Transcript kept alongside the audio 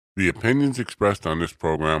The opinions expressed on this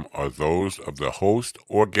program are those of the host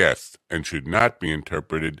or guest and should not be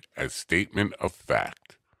interpreted as statement of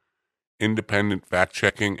fact. Independent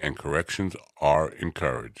fact-checking and corrections are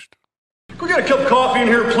encouraged. Can we get a cup of coffee in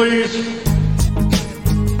here, please?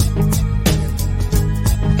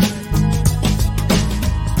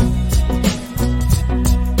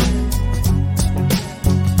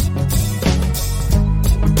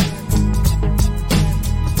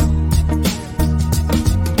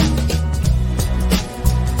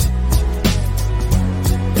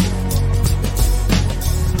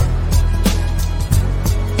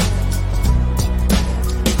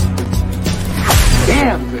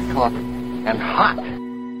 And hot.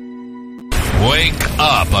 Wake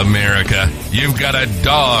up, America. You've got a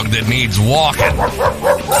dog that needs walking.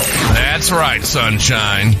 That's right,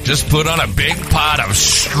 sunshine. Just put on a big pot of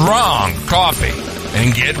strong coffee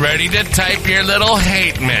and get ready to type your little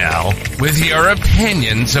hate mail with your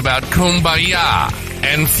opinions about kumbaya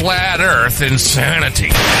and flat earth insanity.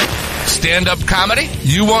 Stand-up comedy?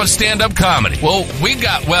 You want stand-up comedy? Well, we've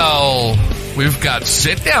got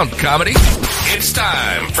sit-down comedy. It's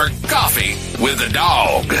time for Coffee with the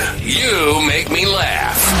Dog. You make me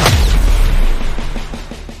laugh.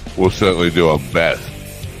 We'll certainly do our best.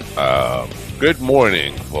 Good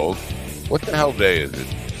morning, folks. What the hell day is it?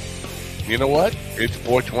 You know what? It's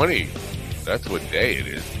 420. That's what day it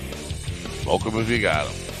is. Smoke 'em if you got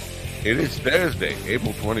 'em. It is Thursday,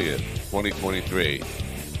 April 20th, 2023.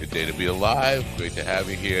 Good day to be alive. Great to have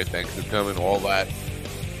you here. Thanks for coming. All that.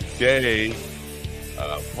 Today,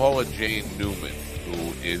 Paula Jane Newman,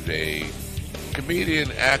 who is a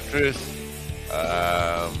comedian, actress,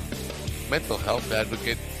 mental health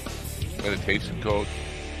advocate, meditation coach,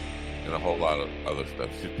 and a whole lot of other stuff.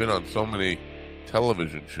 She's been on so many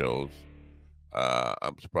television shows.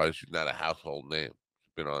 I'm surprised she's not a household name.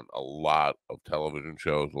 She's been on a lot of television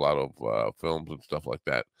shows, a lot of films and stuff like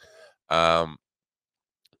that.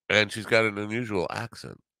 And she's got an unusual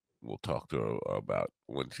accent. We'll talk to her about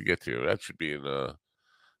when she gets here. That should be in,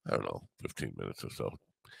 15 minutes or so.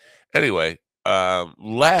 Anyway,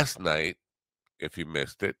 last night, if you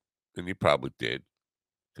missed it, and you probably did,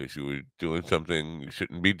 because you were doing something you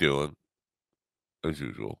shouldn't be doing, as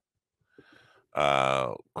usual,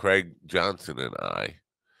 Craig Johnson and I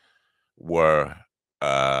were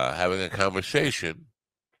having a conversation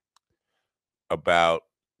about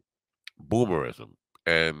boomerism.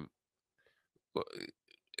 And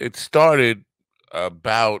it started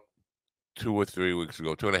about 2 or 3 weeks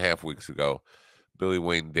ago, 2.5 weeks ago. Billy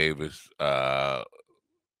Wayne Davis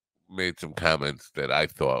made some comments that I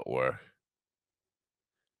thought were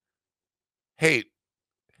hate,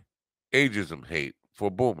 ageism hate for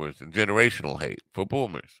boomers and generational hate for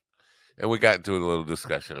boomers. And we got into a little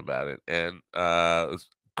discussion about it. And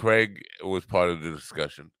Craig was part of the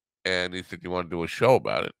discussion. And he said, you want to do a show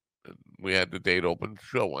about it? And we had the date open,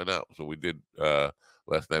 sure, why not? So we did.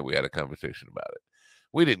 Last night we had a conversation about it.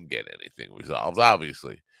 We didn't get anything resolved,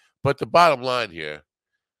 obviously. But the bottom line here,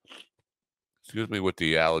 excuse me with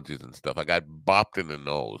the allergies and stuff, I got bopped in the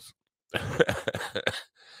nose.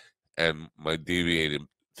 And my deviated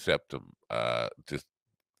septum just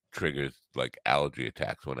triggers like allergy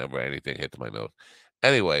attacks whenever anything hits my nose.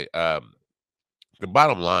 Anyway, the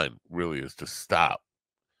bottom line really is to stop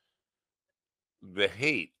the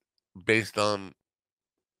hate based on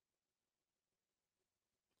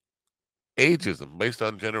ageism, based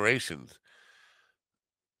on generations.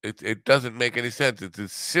 It doesn't make any sense. It's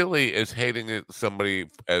as silly as hating somebody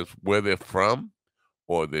as where they're from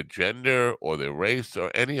or their gender or their race or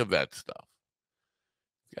any of that stuff.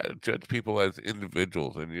 You got to judge people as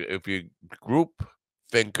individuals. And if you group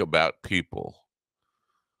think about people,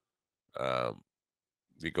 you're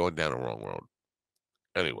going down the wrong road.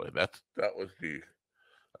 Anyway, that was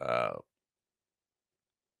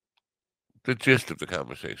the gist of the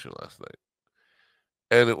conversation last night.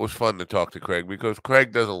 And it was fun to talk to Craig because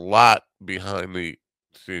Craig does a lot behind the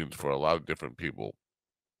scenes for a lot of different people,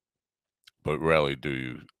 but rarely do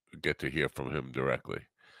you get to hear from him directly.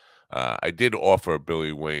 I did offer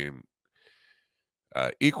Billy Wayne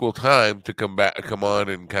equal time to come on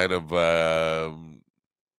and kind of,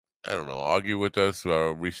 argue with us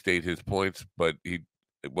or restate his points, but he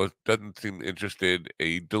doesn't seem interested.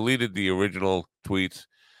 He deleted the original tweets.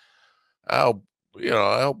 I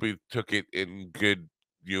hope he took it in good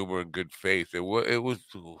humor and good faith. It was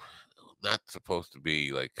not supposed to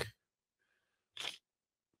be like,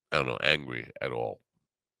 angry at all.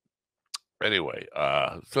 Anyway,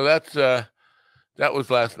 so that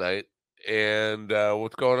was last night. And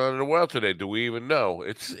what's going on in the world today? Do we even know?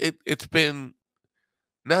 It's been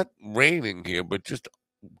not raining here, but just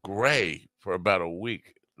gray for about a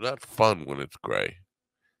week. not fun when it's gray.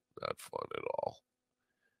 Not fun at all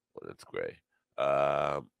when it's gray.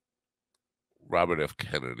 Um, Robert F.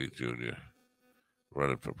 Kennedy Jr.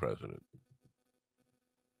 running for president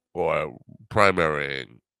or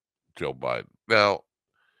primarying Joe Biden. Now,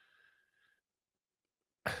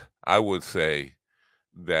 I would say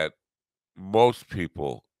that most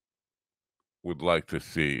people would like to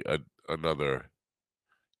see another,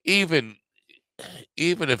 even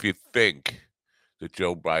even if you think that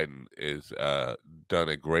Joe Biden is done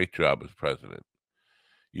a great job as president,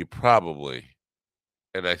 you probably,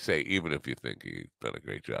 and I say even if you think he's done a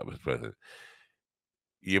great job as president,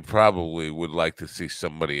 you probably would like to see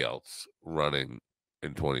somebody else running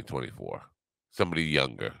in 2024, somebody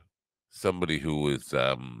younger, somebody who is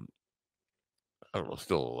I don't know,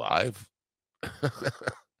 still alive.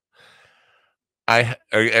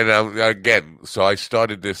 Again, so I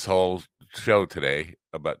started this whole show today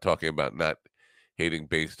about talking about not hating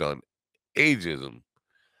based on ageism.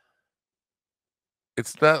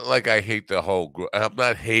 It's not like I hate the whole group. I'm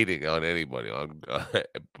not hating on anybody.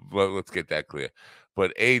 But let's get that clear.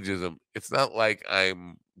 But ageism, it's not like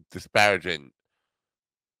I'm disparaging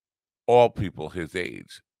all people his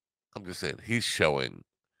age. I'm just saying he's showing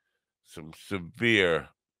some severe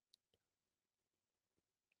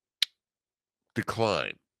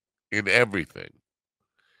decline in everything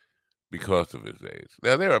because of his age.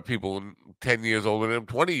 Now, there are people 10 years older than him,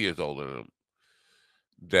 20 years older than him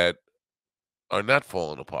that are not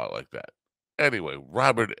falling apart like that. Anyway,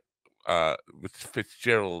 Robert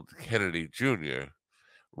Fitzgerald Kennedy Jr.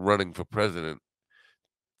 running for president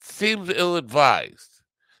seems ill-advised.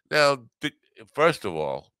 Now, first of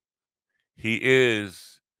all, he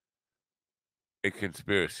is a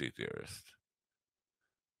conspiracy theorist.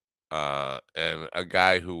 And a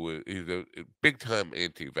guy he's a big-time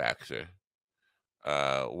anti-vaxxer,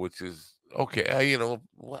 which is okay. I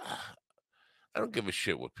don't give a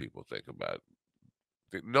shit what people think about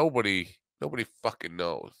it. Nobody fucking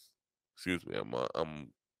knows. Excuse me,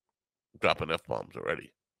 I'm dropping f-bombs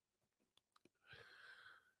already.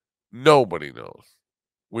 Nobody knows.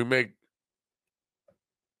 We make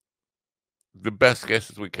the best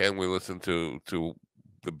guesses we can. We listen to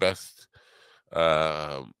the best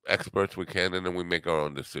experts we can, and then we make our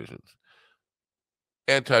own decisions.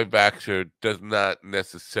 Anti-vaxxer does not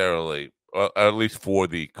necessarily, or at least for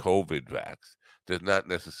the COVID vax, does not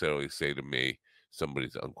necessarily say to me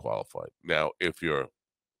somebody's unqualified. Now, if you're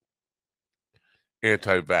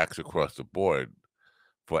anti-vax across the board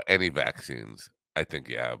for any vaccines, I think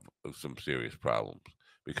you have some serious problems,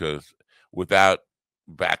 because without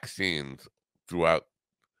vaccines throughout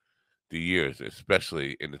the years,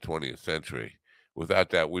 especially in the 20th century, without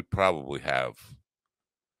that, we'd probably have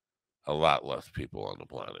a lot less people on the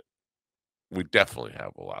planet. We definitely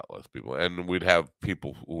have a lot less people, and we'd have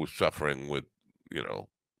people who are suffering with,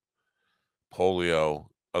 polio,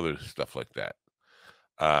 other stuff like that.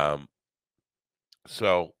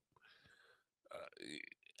 So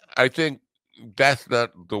I think that's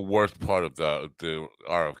not the worst part of the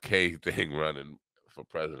RFK thing running for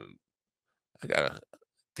president. I got a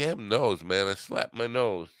damn nose, man. I slapped my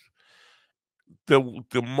nose.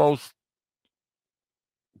 The most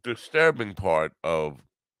disturbing part of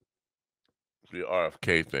the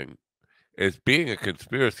RFK thing is being a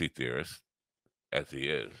conspiracy theorist, as he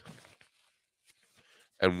is,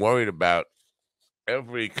 and worried about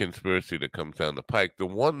every conspiracy that comes down the pike. The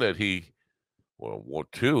one that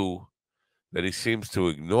two that he seems to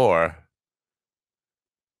ignore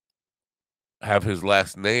have his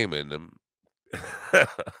last name in them.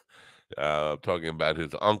 Talking about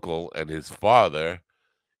his uncle and his father.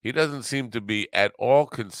 He doesn't seem to be at all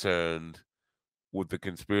concerned with the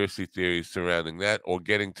conspiracy theories surrounding that, or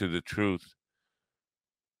getting to the truth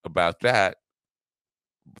about that.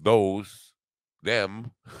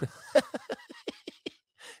 Them.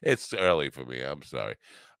 It's early for me. I'm sorry.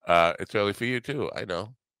 It's early for you too. I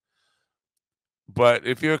know. But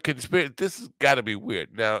if you're a conspiracy, this has got to be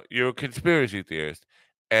weird. Now, you're a conspiracy theorist,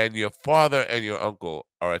 and your father and your uncle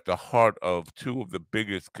are at the heart of two of the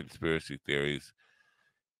biggest conspiracy theories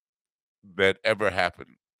that ever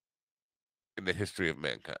happened in the history of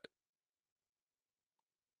mankind.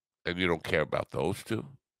 And you don't care about those two.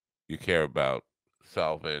 You care about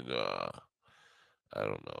solving, I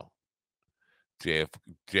don't know,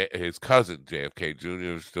 his cousin, JFK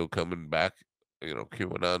Jr. is still coming back,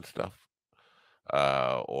 QAnon stuff.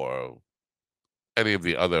 Or any of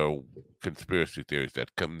the other conspiracy theories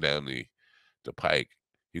that come down the pike.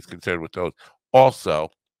 He's concerned with those. Also,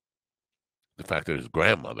 the fact that his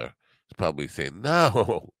grandmother is probably saying,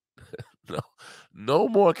 no, no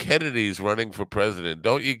more Kennedys running for president.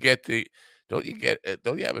 Don't you get Don't you get it?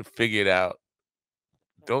 Don't you have it figured out?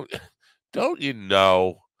 Don't don't you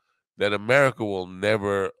know that America will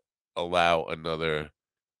never allow another?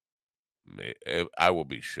 I will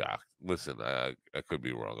be shocked. Listen, I could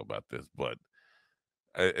be wrong about this, but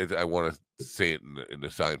I want to say it in the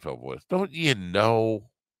Seinfeld voice. Don't you know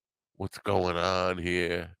what's going on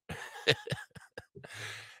here?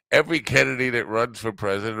 Every Kennedy that runs for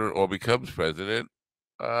president or becomes president,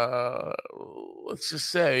 let's just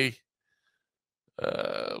say,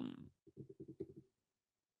 um,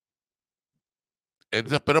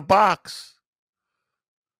 ends up in a box.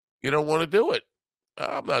 You don't want to do it.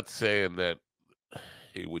 I'm not saying that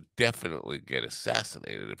he would definitely get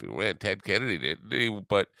assassinated if he ran. Ted Kennedy didn't,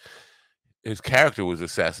 but his character was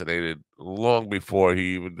assassinated long before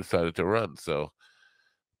he even decided to run. So,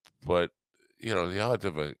 but the odds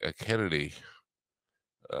of a Kennedy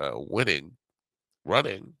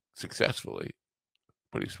running successfully,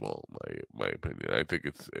 pretty small, in my opinion. I think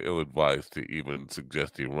it's ill-advised to even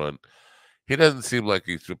suggest he run. He doesn't seem like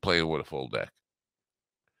he's been playing with a full deck.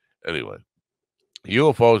 Anyway,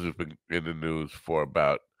 UFOs have been in the news for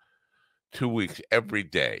about 2 weeks every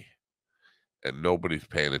day, and nobody's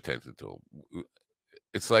paying attention to them.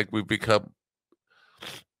 It's like we've become,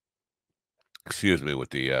 excuse me,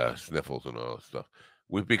 with the sniffles and all that stuff.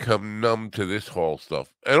 We've become numb to this whole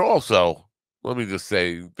stuff. And also, let me just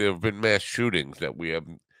say, there have been mass shootings that we have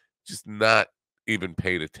just not even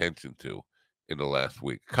paid attention to in the last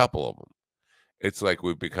week. A couple of them. It's like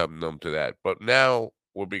we've become numb to that. But now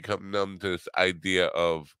we'll become numb to this idea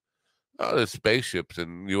of, there's spaceships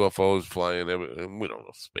and UFOs flying everywhere. We don't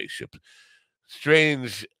know spaceships.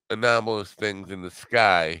 Strange, anomalous things in the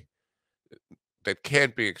sky that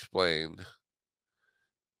can't be explained.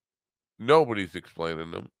 Nobody's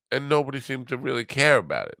explaining them, and nobody seems to really care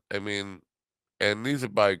about it. I mean, and these are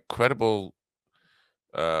by credible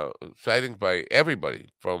sightings by everybody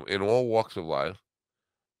in all walks of life,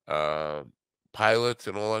 pilots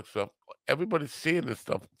and all that stuff. Everybody's seeing this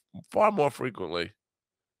stuff far more frequently.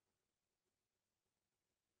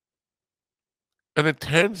 And it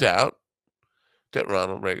turns out that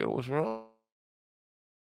Ronald Reagan was wrong.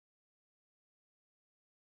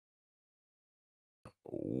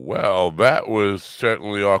 Well, that was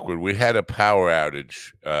certainly awkward. We had a power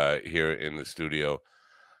outage here in the studio.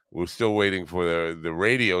 We're still waiting for the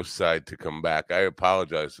radio side to come back. I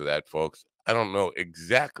apologize for that, folks. I don't know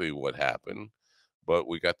exactly what happened, but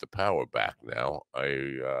we got the power back now.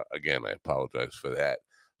 Again, I apologize for that.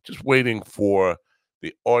 Just waiting for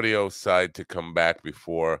the audio side to come back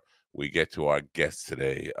before we get to our guest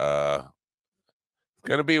today.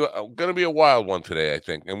 Gonna be a wild one today, I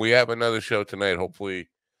think, and we have another show tonight. Hopefully,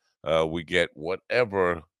 we get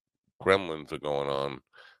whatever gremlins are going on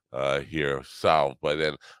here solved by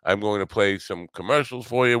then. I'm going to play some commercials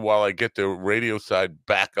for you while I get the radio side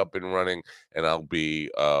back up and running, and I'll be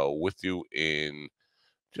with you in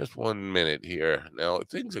just 1 minute here. Now,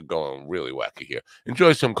 things are going really wacky here.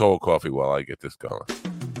 Enjoy some Koa coffee while I get this going.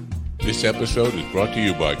 This episode is brought to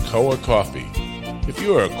you by Koa Coffee. If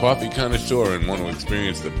you are a coffee connoisseur and want to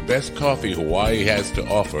experience the best coffee Hawaii has to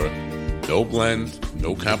offer, no blends,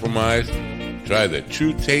 no compromise, try the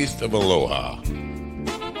true taste of aloha.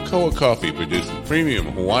 Koa Coffee produces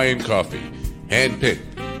premium Hawaiian coffee,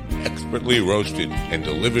 hand-picked, expertly roasted, and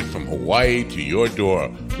delivered from Hawaii to your door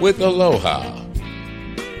with aloha.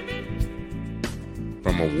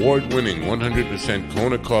 From award-winning 100%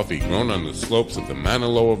 Kona coffee grown on the slopes of the Mauna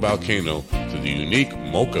Loa volcano to the unique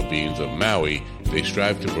mocha beans of Maui, they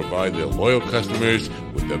strive to provide their loyal customers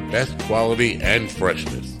with the best quality and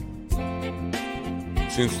freshness.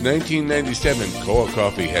 Since 1997, Koa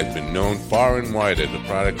Coffee has been known far and wide as a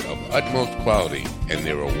product of utmost quality, and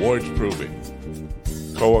their awards prove it.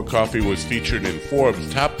 Koa Coffee was featured in Forbes'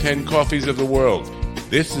 Top 10 Coffees of the World.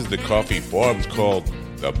 This is the coffee Forbes called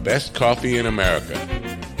the best coffee in America.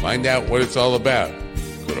 Find out what it's all about.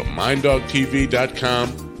 Go to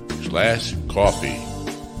minddogtv.com/coffee.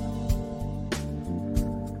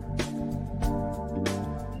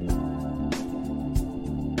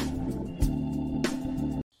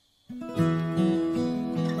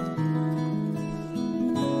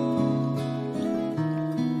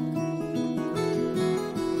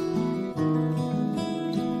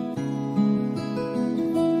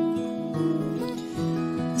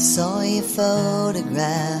 Saw your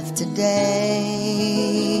photograph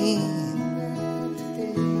today.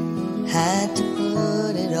 Had to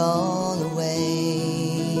put it all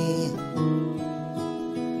away.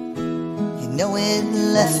 You know it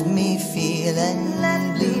left me feeling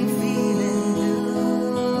blue.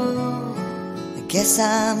 I guess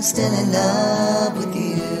I'm still in love with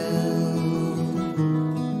you.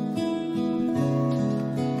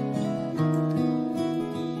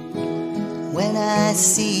 when I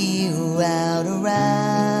see you out around.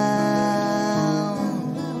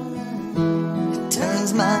 It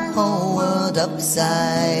turns my whole world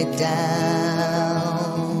upside down.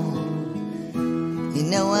 You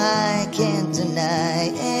know I can't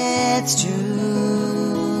deny it's true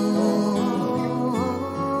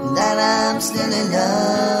that I'm still in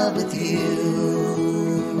love with you.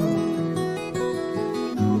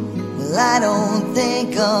 Well, I don't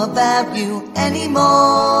think about you anymore.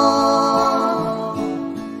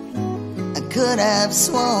 I could have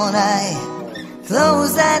sworn I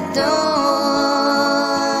closed that door,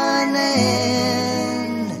 and then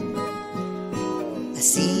I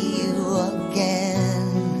see you again.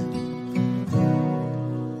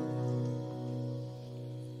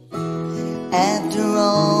 After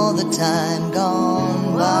all the time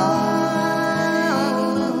gone by,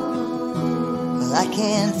 well, I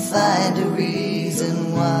can't find a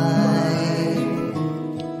reason why.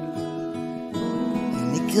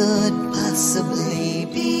 And it could possibly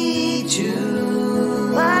be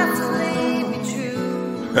true,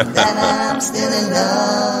 that I'm still in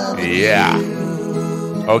love with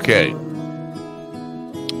you. Okay.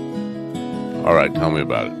 All right, tell me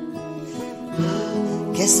about it.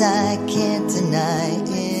 Guess I can't deny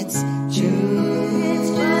it's true.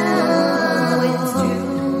 It's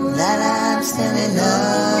true. That I'm still in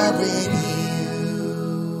love with you.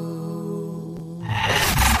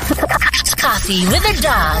 Coffee with a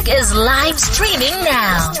Dog is live streaming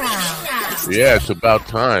now. Yeah, it's about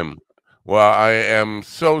time. Well, I am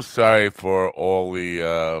so sorry for all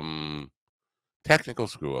the technical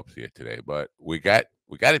screw ups here today, but we got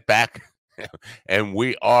it back, and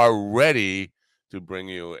we are ready to bring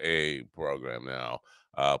you a program now.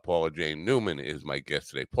 Paula Jane Newman is my guest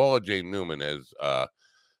today. Paula Jane Newman has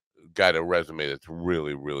got a resume that's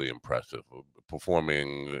really, really impressive,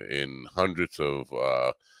 performing in hundreds of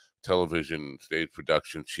television, stage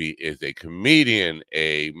productions. She is a comedian,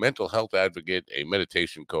 a mental health advocate, a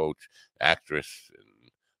meditation coach, actress, and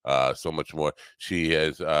so much more. She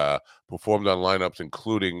has performed on lineups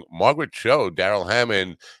including Margaret Cho, Daryl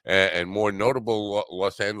Hammond, and more notable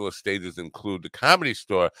Los Angeles stages include the Comedy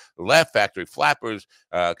Store, the Laugh Factory, Flappers,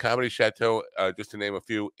 Comedy Chateau, just to name a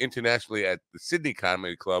few. Internationally at the Sydney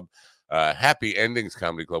Comedy Club, Happy Endings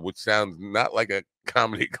Comedy Club, which sounds not like a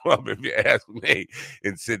comedy club if you ask me,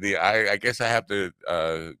 in Sydney. I guess I have to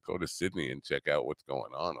go to Sydney and check out what's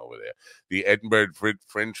going on over there. The Edinburgh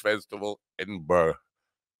Fringe Festival, Edinburgh.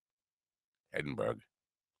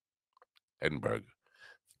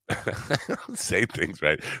 Say things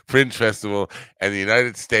right. Fringe Festival, and the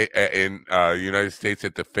United States United States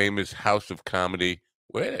at the famous House of Comedy.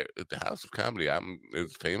 Where the House of Comedy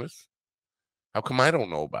is famous? How come I don't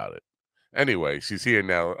know about it? Anyway, she's here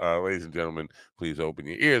now, ladies and gentlemen. Please open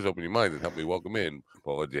your ears, open your minds, and help me welcome in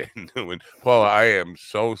Paula Jane Newman. Paula, I am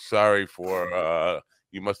so sorry for.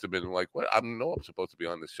 You must have been like, "What? I know I'm supposed to be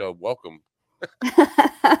on the show." Welcome.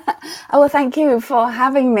 Oh, well, thank you for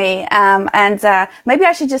having me. And maybe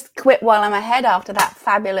I should just quit while I'm ahead after that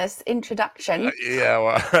fabulous introduction. Yeah,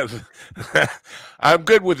 well, I'm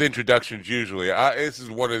good with introductions usually. This is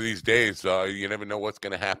one of these days. You never know what's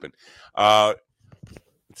going to happen.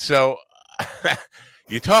 So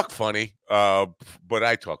you talk funny, but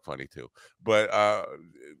I talk funny too. But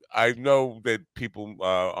I know that people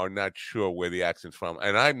are not sure where the accent's from,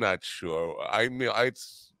 and I'm not sure. I mean,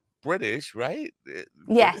 it's British, right?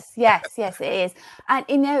 Yes, it is. And,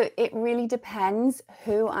 it really depends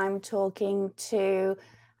who I'm talking to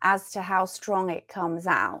as to how strong it comes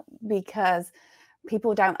out, because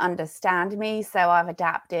people don't understand me. So I've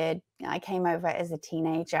adapted. I came over as a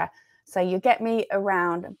teenager. So you get me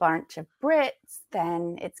around a bunch of Brits,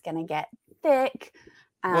 then it's going to get thick.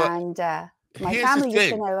 And my family used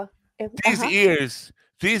to know.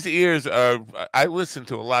 These ears are, I listen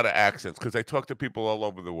to a lot of accents because I talk to people all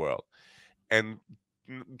over the world. And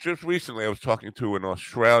just recently I was talking to an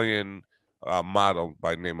Australian model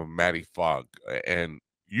by the name of Maddie Fogg, and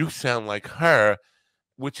you sound like her,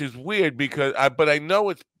 which is weird because but I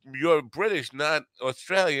know you're British, not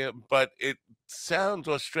Australian, but it sounds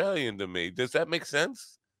Australian to me. Does that make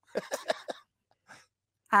sense?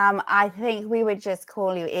 I think we would just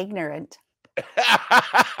call you ignorant.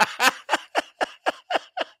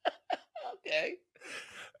 Okay.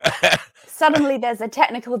 Suddenly there's a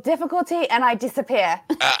technical difficulty and I disappear.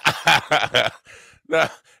 No,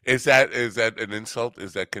 is that an insult?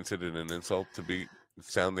 Is that considered an insult to be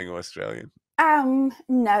sounding Australian?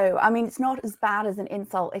 No, I mean, it's not as bad as an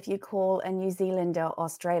insult if you call a New Zealander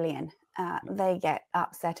Australian. They get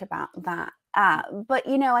upset about that. But,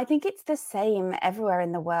 I think it's the same everywhere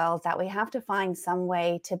in the world, that we have to find some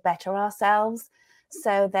way to better ourselves.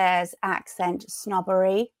 So there's accent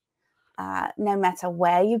snobbery, no matter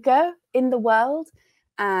where you go in the world.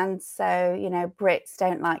 And so, you know, Brits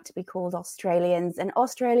don't like to be called Australians, and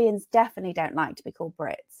Australians definitely don't like to be called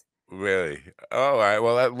Brits. Really? All right.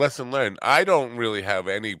 Well, lesson learned. I don't really have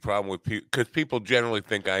any problem with people because people generally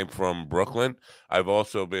think I'm from Brooklyn. I've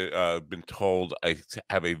also been told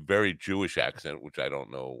have a very Jewish accent, which I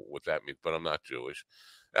don't know what that means, but I'm not Jewish.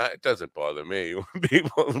 It doesn't bother me when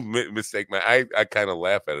people mistake I kind of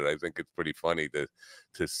laugh at it. I think it's pretty funny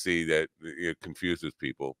to see that it confuses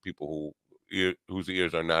people whose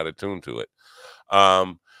ears are not attuned to it.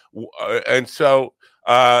 And so,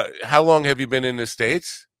 how long have you been in the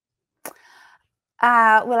States?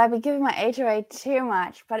 Well, I've been giving my age away too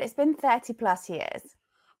much, but it's been 30 plus years.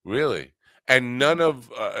 Really? And none of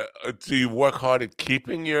do you work hard at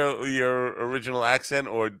keeping your original accent,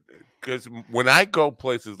 or because when I go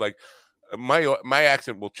places like my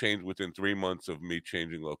accent will change within 3 months of me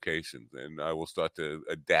changing locations, and I will start to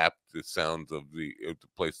adapt the sounds of the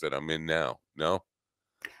place that I'm in now. No?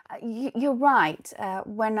 You're right.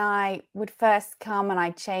 When I would first come and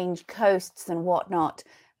I change coasts and whatnot,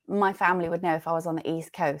 my family would know if I was on the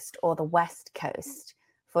East Coast or the West Coast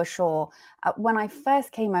for sure. When I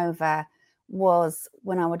first came over was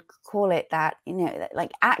when I would call it that, you know,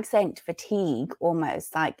 like accent fatigue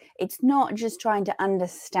almost. Like it's not just trying to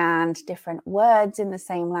understand different words in the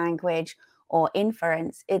same language or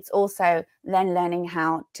inference, it's also then learning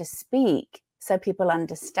how to speak so people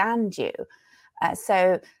understand you.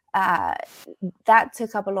 So that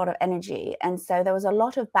took up a lot of energy. And so there was a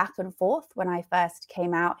lot of back and forth when I first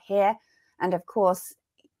came out here. And of course,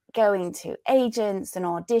 going to agents and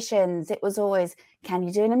auditions, it was always, can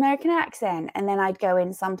you do an American accent? And then I'd go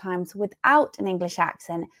in sometimes without an English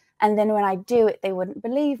accent. And then when I do it, they wouldn't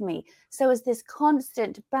believe me. So it's this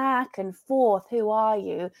constant back and forth. Who are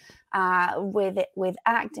you? With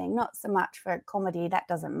acting, not so much for comedy. That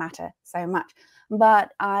doesn't matter so much.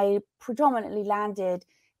 But I predominantly landed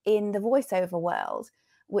in the voiceover world,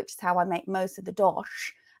 which is how I make most of the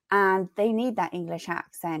dosh. And they need that English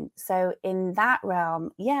accent. So in that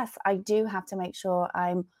realm, yes, I do have to make sure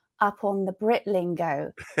I'm up on the Brit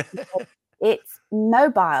lingo. It's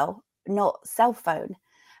mobile, not cell phone.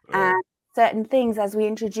 Right. And certain things, as we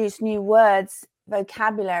introduce new words,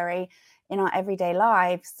 vocabulary in our everyday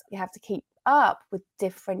lives, you have to keep up with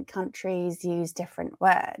different countries, use different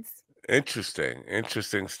words.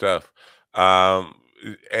 Interesting stuff.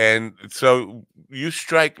 And so you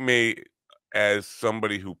strike me as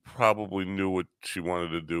somebody who probably knew what she wanted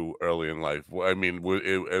to do early in life. I mean,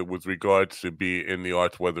 with regards to be in the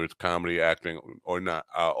arts, whether it's comedy, acting, or not,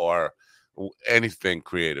 or anything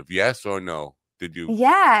creative. Yes or no? Did you?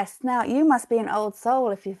 Yes. Now you must be an old soul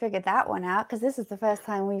if you figured that one out, because this is the first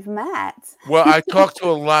time we've met. Well, I talked to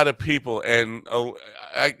a lot of people, and a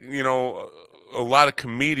lot of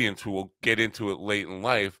comedians who will get into it late in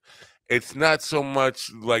life. It's not so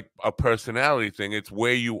much like a personality thing; it's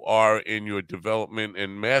where you are in your development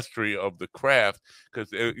and mastery of the craft.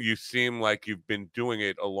 Because you seem like you've been doing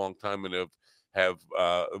it a long time and have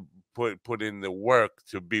put in the work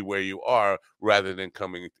to be where you are, rather than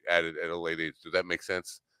coming at it at a late age. Does that make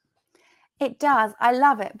sense? It does. I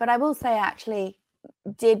love it. But I will say, actually,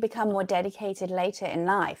 did become more dedicated later in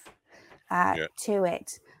life to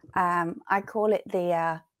it. I call it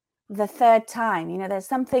the third time. You know, there's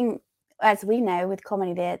something, as we know with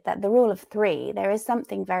comedy, that the rule of three, there is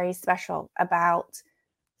something very special about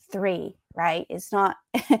three, right? It's not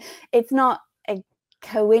it's not a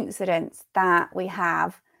coincidence that we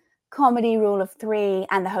have comedy rule of three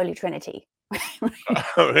and the Holy Trinity.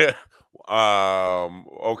 Oh, yeah.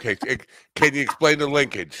 Okay. Can you explain the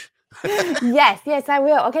linkage? Yes, I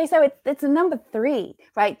will. Okay, so it's a number three,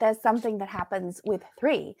 right? There's something that happens with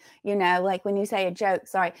three, you know, like when you say a joke,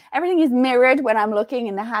 sorry, everything is mirrored when I'm looking,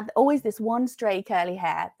 and they have always this one stray curly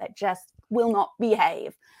hair that just will not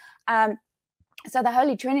behave. So the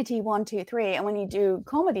Holy Trinity, 1, 2, 3, and when you do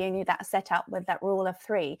comedy and you that set up with that rule of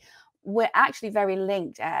three, we're actually very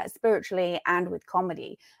linked spiritually and with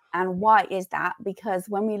comedy. And why is that? Because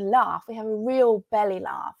when we laugh, we have a real belly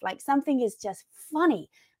laugh, like something is just funny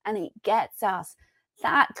and it gets us.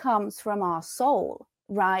 That comes from our soul,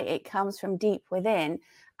 right? It comes from deep within.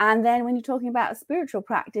 And then when you're talking about a spiritual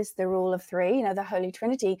practice, the rule of three, you know, the Holy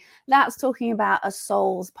Trinity, that's talking about a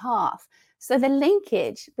soul's path. So the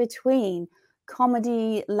linkage between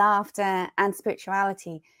comedy, laughter, and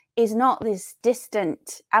spirituality is not this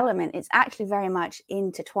distant element. It's actually very much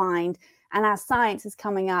intertwined. And as science is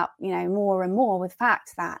coming up, you know, more and more with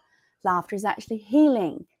facts that laughter is actually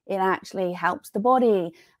healing, It actually helps the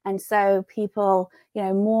body. And so people,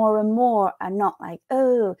 more and more are not like,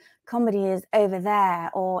 oh, comedy is over there.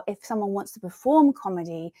 Or if someone wants to perform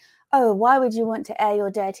comedy, oh, why would you want to air your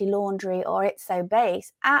dirty laundry, or it's so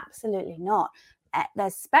base? Absolutely not. The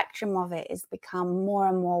spectrum of it has become more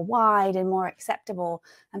and more wide and more acceptable,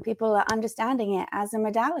 and people are understanding it as a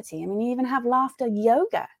modality. I mean, you even have laughter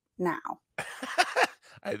yoga now.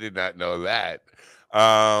 I did not know that.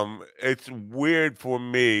 It's weird for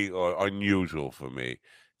me, or unusual for me,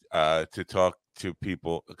 to talk to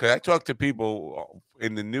people, because I talk to people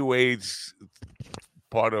in the new age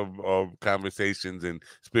part of conversations and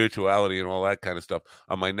spirituality and all that kind of stuff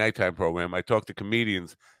on my nighttime program. I talk to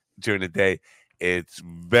comedians during the day. It's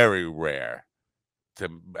very rare to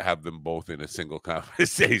have them both in a single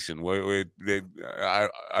conversation where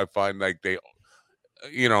I find like they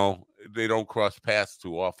don't cross paths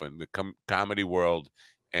too often. The comedy world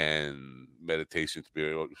and meditation,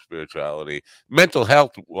 spirituality, mental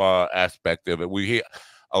health aspect of it. We hear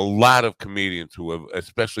a lot of comedians who have,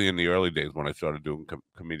 especially in the early days when I started doing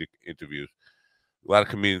comedic interviews, a lot of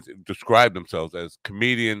comedians describe themselves as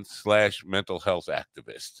comedians / mental health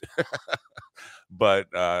activists. But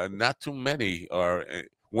not too many are.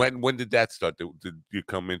 When did that start? Did you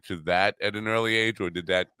come into that at an early age, or did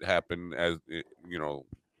that happen as the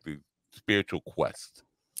spiritual quest?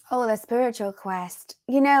 Oh, the spiritual quest.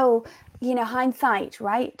 Hindsight,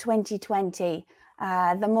 right? 2020.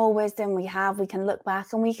 The more wisdom we have, we can look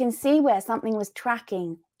back and we can see where something was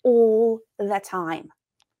tracking all the time,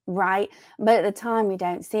 right? But at the time, we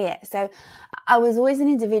don't see it. So I was always an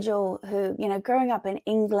individual who, growing up in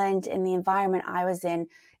England, in the environment I was in,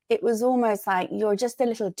 it was almost like you're just a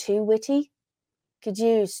little too witty. Could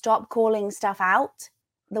you stop calling stuff out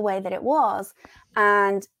the way that it was?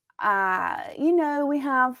 And we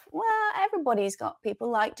have, everybody's got,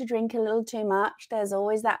 people like to drink a little too much. There's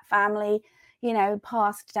always that family,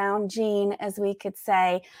 passed down gene, as we could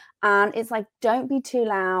say. And it's like, don't be too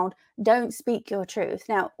loud. Don't speak your truth.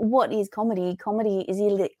 Now, what is comedy? Comedy is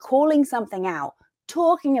either calling something out,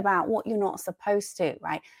 talking about what you're not supposed to,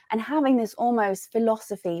 right? And having this almost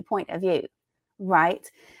philosophy point of view, right?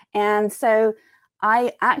 And so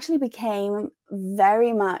I actually became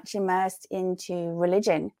very much immersed into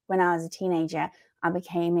religion when I was a teenager. I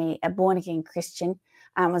became a born-again Christian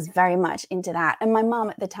and was very much into that. And my mum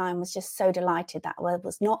at the time was just so delighted that it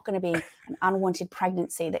was not going to be an unwanted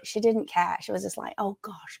pregnancy, that she didn't care. She was just like, oh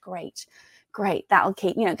gosh, great, that'll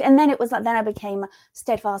keep, And then it was like, then I became a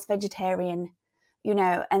steadfast vegetarian,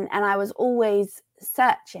 and I was always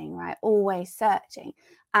searching, right? Always searching.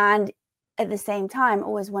 And at the same time,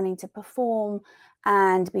 always wanting to perform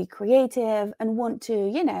and be creative and want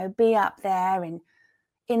to, be up there and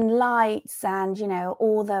in lights and,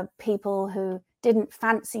 all the people who didn't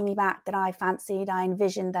fancy me back that I fancied. I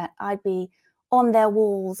envisioned that I'd be on their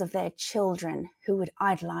walls of their children who would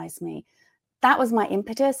idolize me. That was my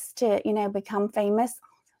impetus to, become famous.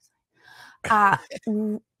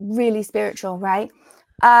 Really spiritual, right?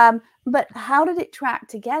 But how did it track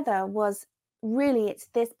together was really, it's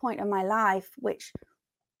this point of my life, which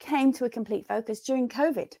came to a complete focus during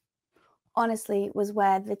COVID. Honestly, was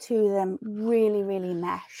where the two of them really, really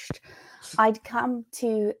meshed. I'd come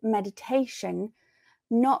to meditation,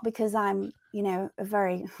 not because I'm, a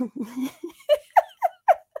very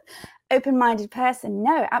open-minded person.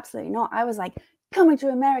 No, absolutely not. I was like, coming to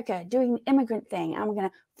America, doing the immigrant thing. I'm going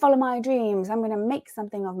to follow my dreams. I'm going to make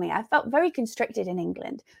something of me. I felt very constricted in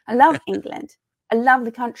England. I love England. I love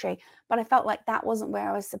the country, but I felt like that wasn't where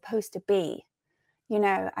I was supposed to be.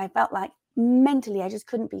 I felt like mentally I just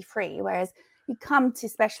couldn't be free. Whereas you come to,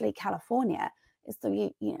 especially California, it's so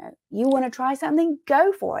you want to try something,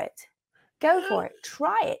 go for it,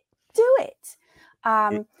 try it, do it.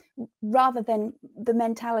 Rather than the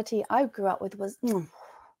mentality I grew up with was,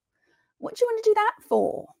 what do you want to do that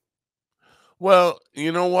for? Well,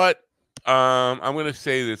 you know what? I'm going to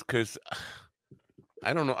say this because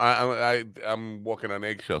I don't know. I'm walking on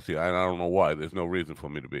eggshells here. I don't know why. There's no reason for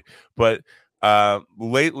me to be. But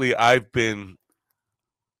lately, I've been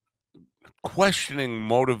questioning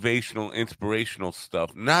motivational, inspirational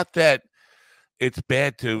stuff. Not that it's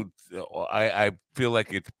bad to. I feel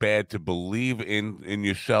like it's bad to believe in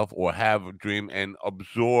yourself or have a dream and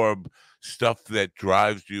absorb stuff that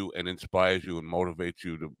drives you and inspires you and motivates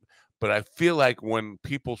you to. But I feel like when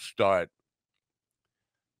people start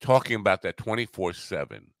talking about that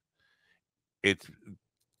 24/7, it's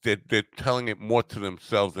they're telling it more to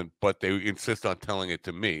themselves, but they insist on telling it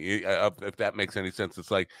to me. If that makes any sense, it's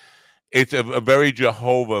like it's a very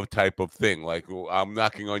Jehovah type of thing. Like, I'm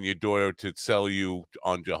knocking on your door to sell you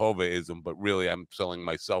on Jehovahism, but really I'm selling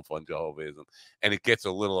myself on Jehovahism. And it gets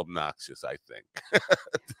a little obnoxious, I think.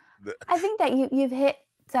 I think that you've hit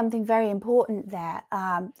something very important there.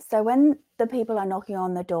 So when the people are knocking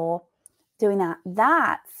on the door, doing that,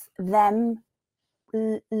 that's them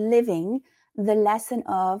living the lesson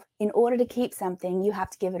of, in order to keep something, you have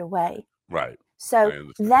to give it away. Right. So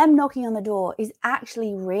them knocking on the door is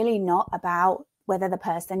actually really not about whether the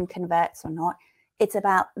person converts or not. It's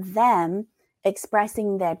about them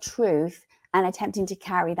expressing their truth and attempting to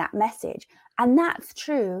carry that message. And that's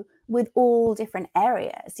true with all different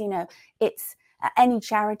areas. You know, it's any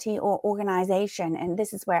charity or organization, and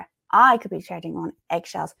this is where I could be treading on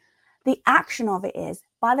eggshells. The action of it is,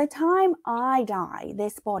 by the time I die,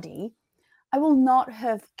 this body, I will not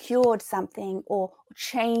have cured something or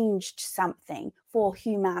changed something for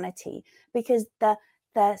humanity, because the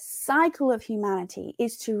cycle of humanity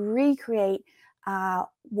is to recreate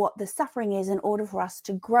what the suffering is in order for us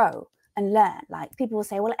to grow and learn. Like, people will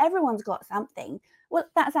say, well, everyone's got something. Well,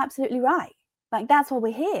 that's absolutely right. Like, that's why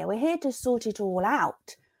we're here. We're here to sort it all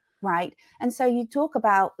out, right? And so you talk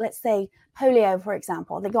about, let's say, polio, for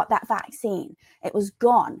example. They got that vaccine. It was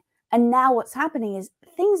gone. And now what's happening is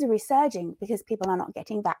things are resurging because people are not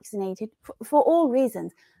getting vaccinated for all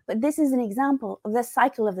reasons. But this is an example of the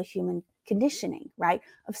cycle of the human conditioning, right?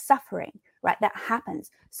 Of suffering, right? That happens.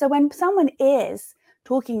 So when someone is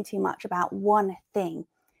talking too much about one thing,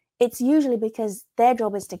 it's usually because their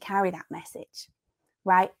job is to carry that message,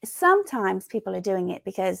 right? Sometimes people are doing it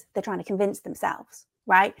because they're trying to convince themselves,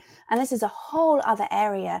 right? And this is a whole other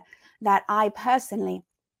area that I personally,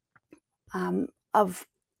 how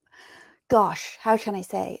can I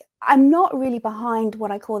say? I'm not really behind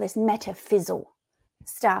what I call this metaphysical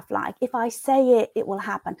stuff. Like, if I say it, it will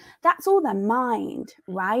happen. That's all the mind,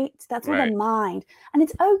 right? That's all the mind. And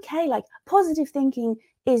it's okay. Like, positive thinking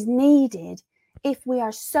is needed if we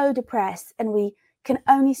are so depressed and we can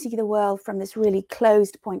only see the world from this really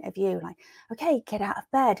closed point of view. Like, okay, get out of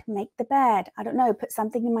bed, make the bed. I don't know, put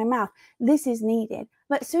something in my mouth. This is needed.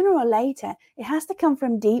 But sooner or later, it has to come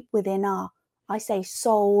from deep within our, I say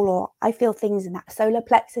soul, or I feel things in that solar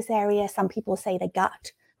plexus area. Some people say the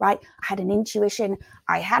gut, right? I had an intuition.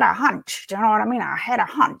 I had a hunch. Do you know what I mean? I had a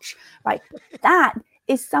hunch, right? That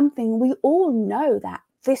is something we all know, that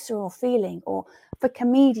visceral feeling. Or for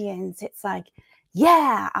comedians, it's like,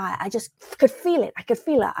 yeah, I just could feel it. I could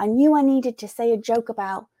feel it. I knew I needed to say a joke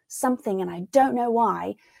about something and I don't know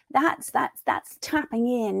why. That's tapping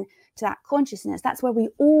in to that consciousness. That's where we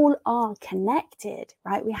all are connected,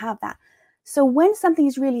 right? We have that. So when something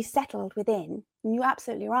is really settled within, and you're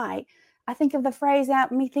absolutely right, I think of the phrase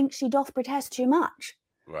out, methinks she doth protest too much.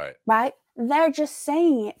 Right. Right? They're just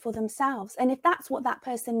saying it for themselves. And if that's what that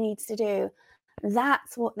person needs to do,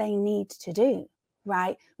 that's what they need to do.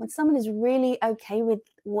 Right? When someone is really okay with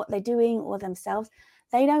what they're doing or themselves,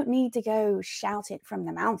 they don't need to go shout it from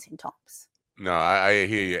the mountaintops. No, I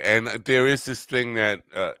hear you. And there is this thing that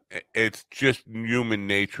it's just human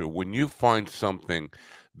nature. When you find something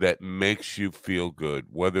that makes you feel good,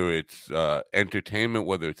 whether it's entertainment,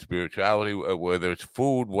 whether it's spirituality, whether it's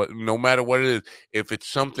food, no matter what it is, if it's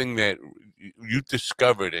something that you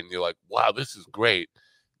discovered and you're like, wow, this is great,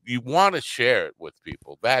 you want to share it with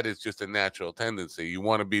people. That is just a natural tendency. You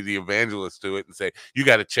want to be the evangelist to it and say, you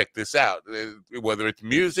got to check this out, whether it's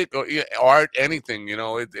music or art, anything,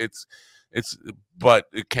 but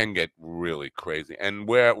it can get really crazy. And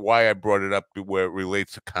why I brought it up, where it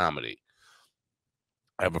relates to comedy.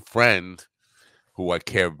 I have a friend who I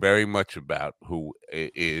care very much about, who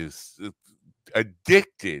is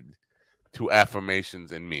addicted to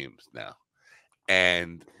affirmations and memes now.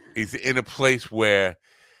 And he's in a place where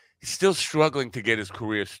he's still struggling to get his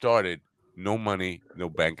career started. No money, no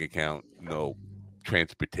bank account, no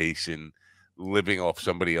transportation, living off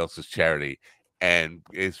somebody else's charity. And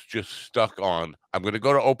it's just stuck on, I'm going to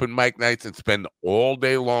go to open mic nights and spend all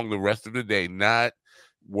day long, the rest of the day, not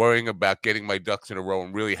worrying about getting my ducks in a row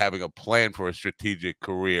and really having a plan for a strategic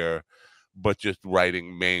career, but just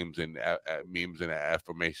writing memes and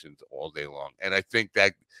affirmations all day long. And I think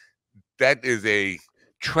that is a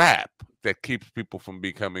trap that keeps people from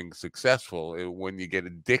becoming successful. When you get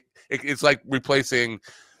addicted, it's like replacing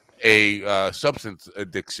a substance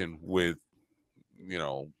addiction with,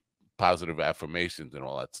 positive affirmations and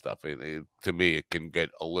all that stuff. To me, it can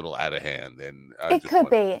get a little out of hand. And it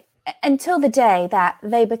could be, until the day that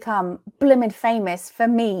they become blimmin' famous for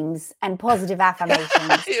memes and positive affirmations.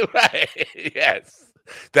 Right. Yes.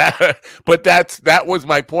 That was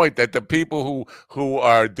my point, that the people who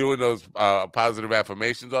are doing those positive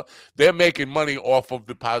affirmations, they're making money off of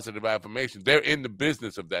the positive affirmations. They're in the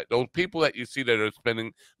business of that. Those people that you see that are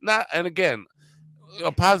spending and again,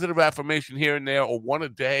 a positive affirmation here and there or one a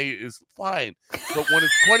day is fine, but when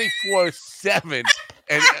it's 24/7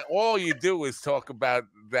 and all you do is talk about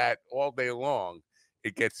that all day long,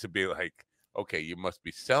 it gets to be like, okay, you must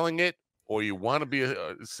be selling it, or you want to be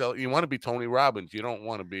you want to be Tony Robbins. You don't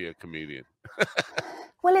want to be a comedian.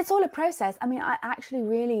 Well, it's all a process. I mean, I actually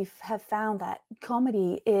really have found that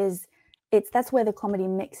comedy that's where the comedy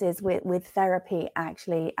mixes with therapy,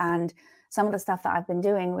 actually. And some of the stuff that I've been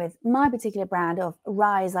doing with my particular brand of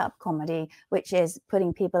Rise Up Comedy, which is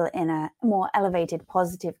putting people in a more elevated,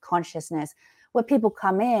 positive consciousness, where people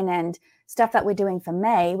come in, and stuff that we're doing for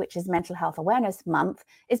May, which is Mental Health Awareness Month,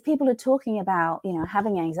 is people are talking about,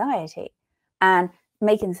 having anxiety and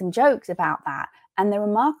making some jokes about that. And the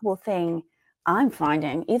remarkable thing I'm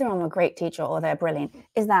finding, either I'm a great teacher or they're brilliant,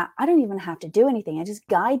 is that I don't even have to do anything. I just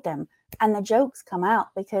guide them and the jokes come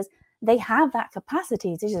out because they have that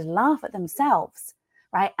capacity to just laugh at themselves,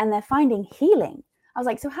 right? And they're finding healing. I was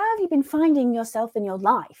like, so how have you been finding yourself in your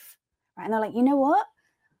life? Right? And they're like, you know what?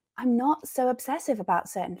 I'm not so obsessive about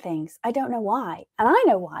certain things. I don't know why. And I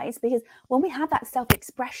know why. It's because when we have that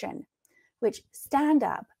self-expression, which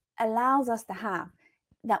stand-up allows us to have,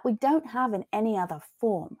 that we don't have in any other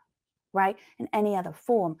form, right? In any other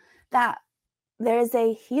form, that there is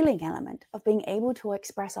a healing element of being able to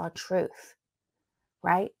express our truth,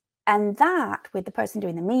 right? And that, with the person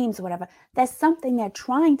doing the memes or whatever, there's something they're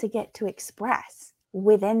trying to get to express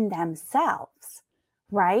within themselves,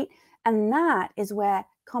 right? And that is where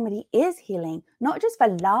comedy is healing, not just for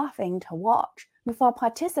laughing to watch, but for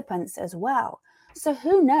participants as well. So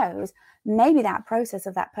who knows, maybe that process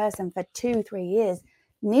of that person for 2-3 years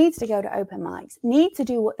needs to go to open mics, need to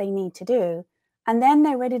do what they need to do, and then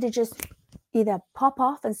they're ready to just either pop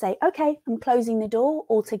off and say, okay, I'm closing the door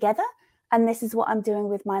altogether, and this is what I'm doing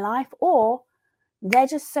with my life, or they're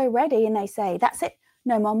just so ready and they say, that's it,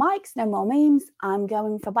 no more mics, no more memes, I'm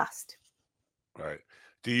going for bust. Right.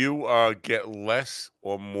 Do you get less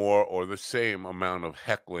or more or the same amount of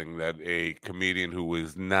heckling that a comedian who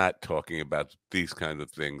is not talking about these kinds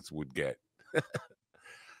of things would get?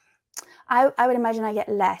 I would imagine I get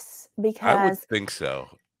less, because I would think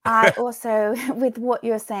so. I also, with what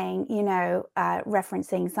you're saying,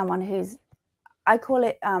 referencing someone who's, I call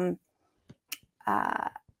it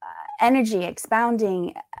energy,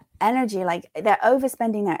 expounding energy, like they're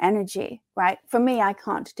overspending their energy, right? For me, I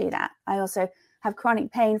can't do that. I also have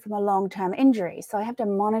chronic pain from a long-term injury, so I have to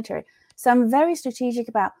monitor it. So I'm very strategic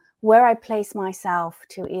about where I place myself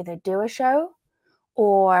to either do a show,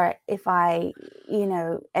 or if I,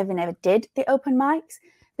 ever did the open mics,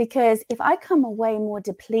 because if I come away more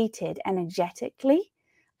depleted energetically,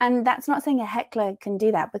 and that's not saying a heckler can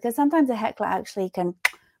do that, because sometimes a heckler actually can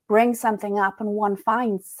bring something up and one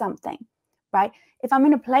finds something, right? If I'm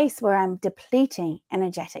in a place where I'm depleting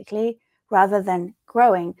energetically rather than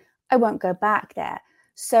growing, I won't go back there.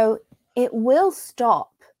 So it will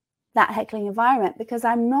stop that heckling environment, because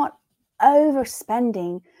I'm not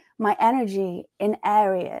overspending my energy in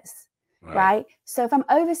areas, right? So if I'm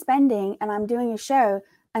overspending and I'm doing a show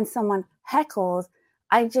and someone heckles,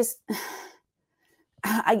 I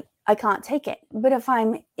can't take it. But if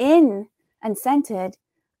I'm in and centered,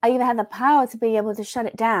 I either have the power to be able to shut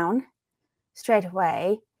it down straight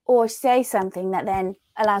away, or say something that then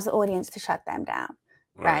allows the audience to shut them down,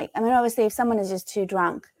 right? I mean, obviously, if someone is just too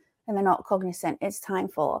drunk and they're not cognizant, it's time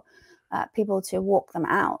for people to walk them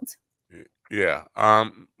out. Yeah.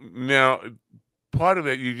 Now, part of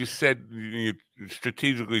it, you just said you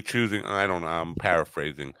strategically choosing, I don't know, I'm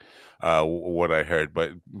paraphrasing what I heard,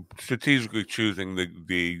 but strategically choosing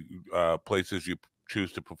the places you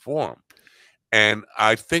choose to perform. And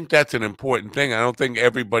I think that's an important thing. I don't think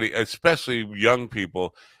everybody, especially young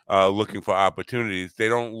people looking for opportunities, they're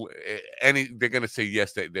going to say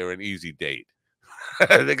yes, they're an easy date.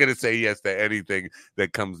 They're going to say yes to anything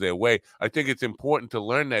that comes their way. I think it's important to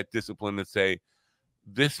learn that discipline to say,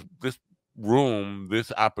 this room,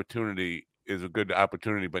 this opportunity is a good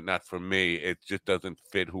opportunity, but not for me. It just doesn't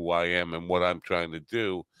fit who I am and what I'm trying to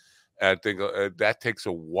do. And I think that takes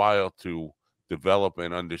a while to develop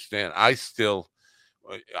and understand. I'm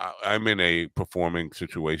in a performing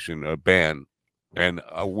situation, a band, and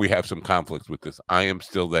we have some conflicts with this. I am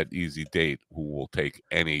still that easy date who will take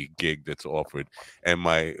any gig that's offered, and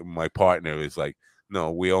my partner is like,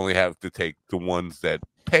 No, we only have to take the ones that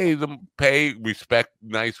respect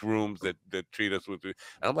nice rooms that treat us with. And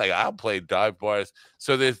I'm like, I'll play dive bars.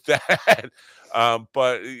 So there's that.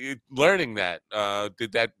 But learning that,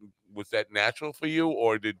 was that natural for you,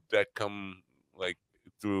 or did that come like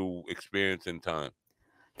through experience and time?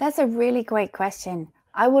 That's a really great question.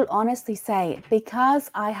 I will honestly say, because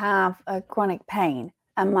I have a chronic pain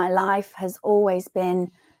and my life has always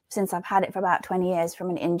been, since I've had it for about 20 years from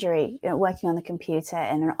an injury, working on the computer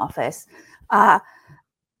in an office, I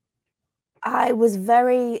was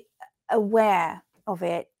very aware of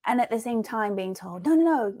it. And at the same time being told,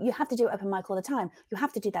 no, you have to do open mic all the time. You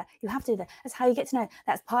have to do that. You have to do that. That's how you get to know.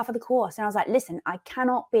 That's part of the course. And I was like, listen, I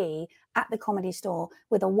cannot be at the Comedy Store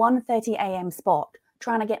with a 1:30 a.m. spot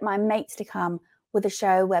trying to get my mates to come with a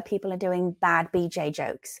show where people are doing bad BJ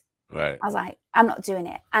jokes. Right. I was like, I'm not doing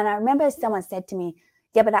it. And I remember someone said to me,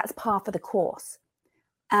 yeah, but that's part of the course.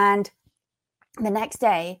 And the next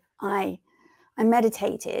day I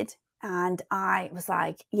meditated and I was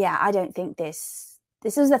like, yeah, I don't think this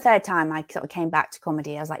was the third time I sort of came back to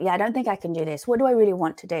comedy. I was like, yeah, I don't think I can do this. What do I really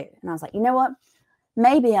want to do? And I was like, you know what?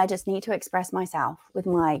 Maybe I just need to express myself with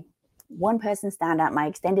my one-person stand-up, my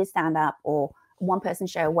extended stand-up, or one-person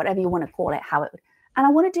show, whatever you want to call it, and I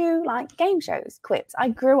want to do like game shows, quips. I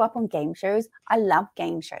grew up on game shows. I love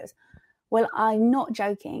game shows. Well, I'm not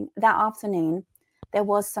joking. That afternoon, there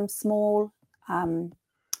was some small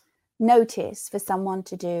notice for someone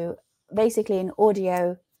to do basically an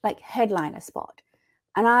audio like headliner spot.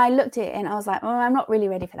 And I looked at it and I was like, oh, I'm not really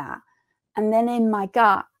ready for that. And then in my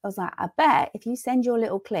gut, I was like, I bet if you send your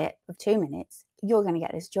little clip of 2 minutes, you're going to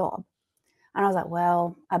get this job. And I was like,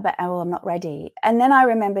 well, I bet, I'm not ready. And then I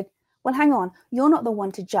remembered, well, hang on, you're not the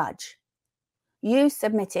one to judge. You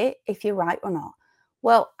submit it if you're right or not.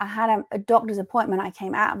 Well, I had a doctor's appointment. I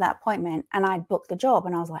came out of that appointment and I'd booked the job.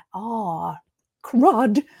 And I was like, oh,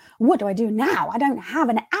 crud, what do I do now? I don't have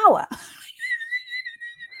an hour.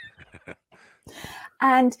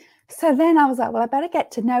 And so then I was like, well, I better get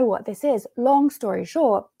to know what this is. Long story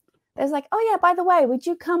short, it was like, oh yeah, by the way, would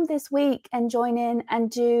you come this week and join in and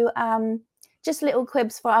do just little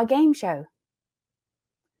quibs for our game show?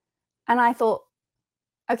 And I thought,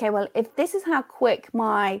 okay, well, if this is how quick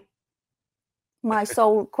my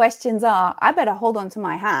soul questions are, I better hold on to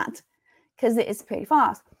my hat because it is pretty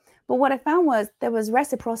fast. But what I found was there was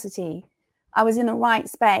reciprocity. I was in the right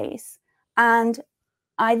space. And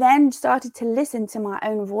I then started to listen to my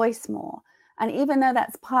own voice more. And even though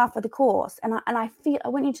that's part of the course, I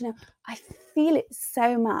want you to know, I feel it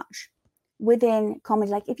so much within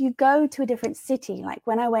comedy. Like if you go to a different city, like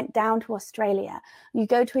when I went down to Australia, you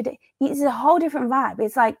go to it's a whole different vibe.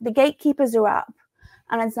 It's like the gatekeepers are up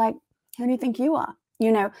and it's like, who do you think you are?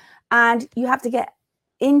 And you have to get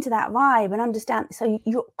into that vibe and understand. So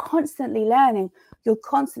you're constantly learning.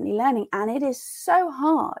 And it is so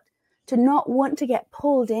hard to not want to get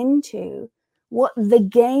pulled into what the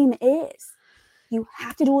game is. You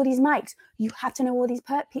have to do all these mics. You have to know all these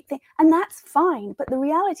things. And that's fine. But the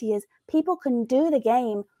reality is people can do the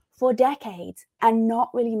game for decades and not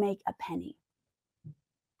really make a penny.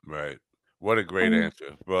 Right. What a great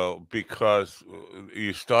answer. Well, because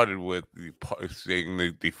you started with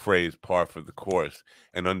saying the phrase par for the course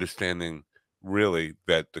and understanding really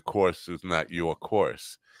that the course is not your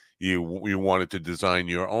course. You wanted to design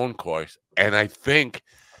your own course. And I think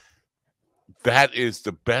that is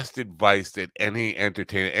the best advice that any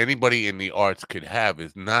entertainer, anybody in the arts could have,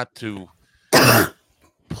 is not to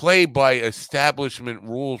play by establishment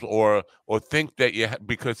rules or think that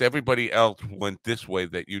because everybody else went this way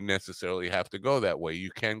that you necessarily have to go that way.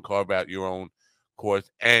 You can carve out your own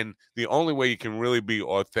course. And the only way you can really be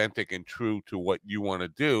authentic and true to what you want to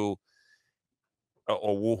do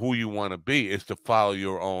or who you want to be is to follow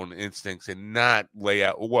your own instincts and not lay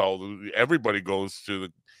out, well, everybody goes through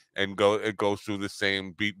it goes through the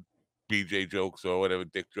same BJ jokes or whatever,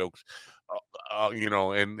 dick jokes,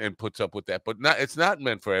 and puts up with that. But it's not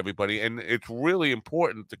meant for everybody. And it's really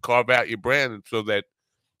important to carve out your brand so that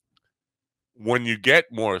when you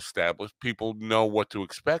get more established, people know what to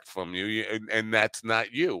expect from you. And that's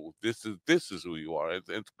not you. This is who you are.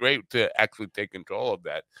 It's great to actually take control of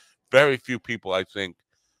that. Very few people, I think,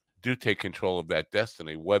 do take control of that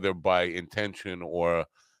destiny, whether by intention or,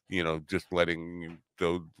 just letting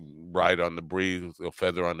the ride on the breeze, or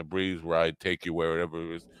feather on the breeze ride take you wherever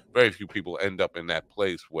it is. Very few people end up in that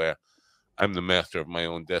place where I'm the master of my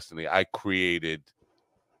own destiny. I created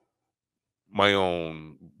my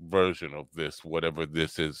own version of this, whatever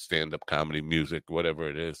this is, stand-up comedy, music, whatever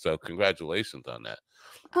it is. So congratulations on that.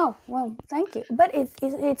 Oh, well, thank you. But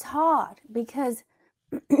it's hard because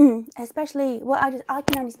especially, I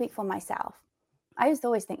can only speak for myself. I used to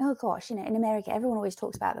always think, oh gosh, in America, everyone always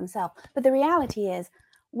talks about themselves. But the reality is,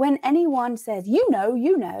 when anyone says, I'm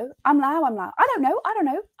like, I don't know,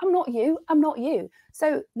 I'm not you.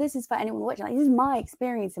 So this is for anyone watching. Like, this is my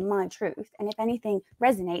experience and my truth. And if anything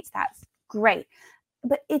resonates, that's great.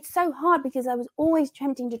 But it's so hard because I was always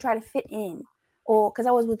attempting to try to fit in, or because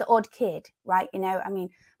I was with the odd kid, right? I mean,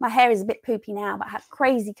 my hair is a bit poopy now, but I had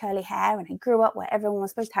crazy curly hair, and I grew up where everyone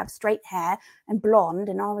was supposed to have straight hair and blonde,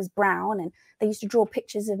 and I was brown, and they used to draw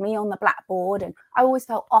pictures of me on the blackboard, and I always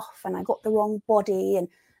felt off, and I got the wrong body.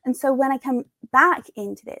 And so when I come back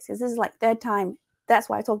into this, because this is like third time, that's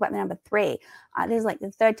why I talk about the number 3. This is like the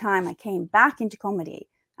third time I came back into comedy,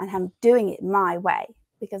 and I'm doing it my way,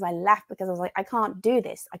 because I left because I was like, I can't do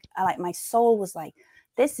this. I like, my soul was like,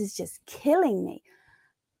 this is just killing me.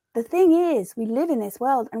 The thing is, we live in this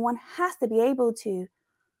world, and one has to be able to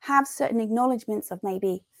have certain acknowledgements of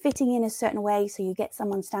maybe fitting in a certain way so you get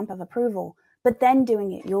someone's stamp of approval, but then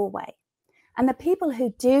doing it your way. And the people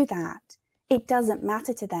who do that, it doesn't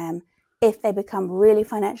matter to them if they become really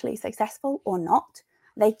financially successful or not.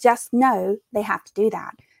 They just know they have to do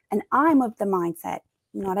that. And I'm of the mindset,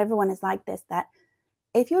 not everyone is like this, that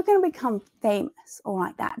if you're going to become famous or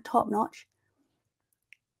like that, top notch,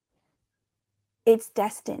 it's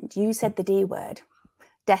destined. You said the D word,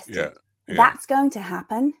 destined. Yeah. That's going to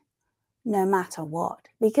happen no matter what.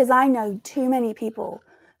 Because I know too many people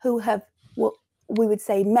who have, what we would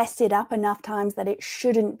say, messed it up enough times that it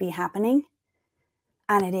shouldn't be happening.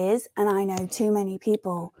 And it is. And I know too many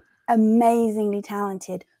people, amazingly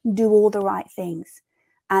talented, do all the right things,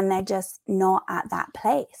 and they're just not at that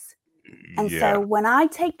place. And so when I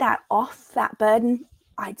take that off, that burden,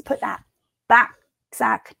 I put that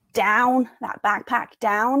backpack down,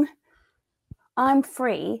 I'm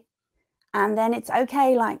free. And then it's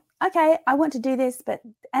okay, like, okay, I want to do this, but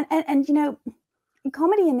and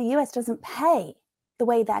comedy in the US doesn't pay the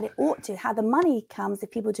way that it ought to. How the money comes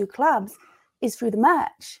if people do clubs is through the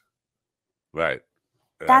merch. Right.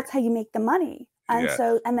 That's how you make the money. And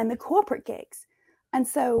so, and then the corporate gigs. And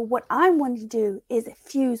so what I'm wanting to do is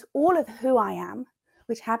fuse all of who I am,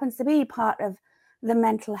 which happens to be part of the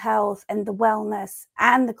mental health and the wellness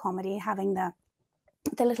and the comedy, having the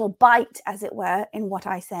little bite, as it were, in what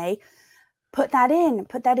I say, put that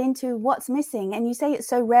into what's missing. And you say it's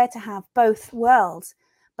so rare to have both worlds,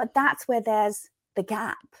 but that's where there's the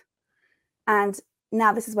gap. And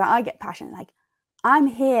now this is where I get passionate. Like, I'm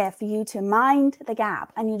here for you to mind the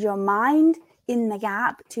gap. I need your mind in the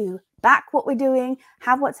gap to back what we're doing,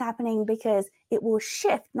 have what's happening, because it will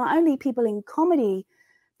shift not only people in comedy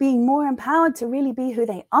being more empowered to really be who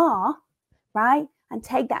they are, right? And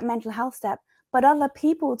take that mental health step, but other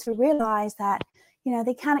people to realize that,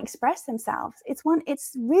 they can't express themselves. It's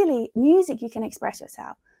really music, you can express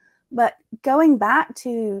yourself. But going back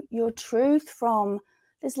to your truth from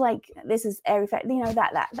this, like, this is every,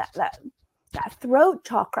 that throat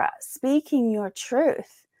chakra, speaking your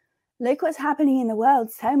truth. Look what's happening in the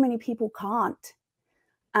world. So many people can't.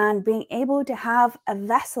 And being able to have a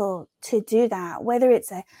vessel to do that, whether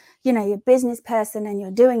it's you're a business person and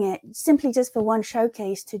you're doing it simply just for one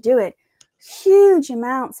showcase to do it, huge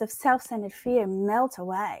amounts of self-centered fear melt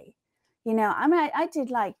away. I did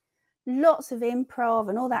like lots of improv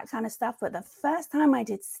and all that kind of stuff. But the first time I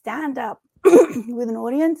did stand up with an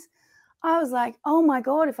audience, I was like, oh my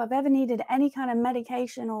God, if I've ever needed any kind of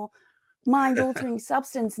medication or mind-altering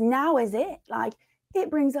substance, now is it. Like, it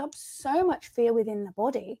brings up so much fear within the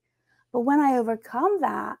body. But when I overcome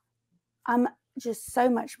that, I'm just so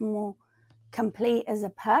much more complete as a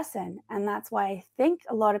person. And that's why I think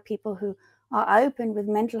a lot of people who are open with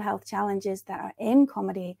mental health challenges that are in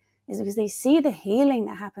comedy is because they see the healing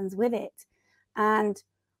that happens with it and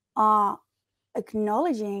are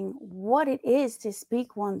acknowledging what it is to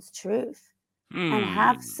speak one's truth and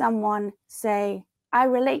have someone say, I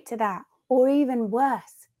relate to that, or even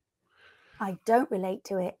worse, I don't relate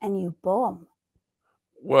to it, and you bomb.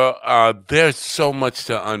 Well, there's so much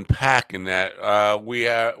to unpack in that.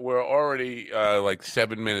 We're already like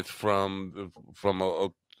 7 minutes from 10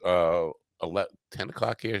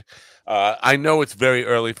 o'clock here. I know it's very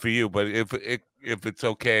early for you, but if it's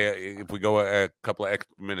okay, if we go a couple of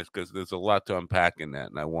extra minutes, because there's a lot to unpack in that,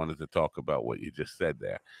 and I wanted to talk about what you just said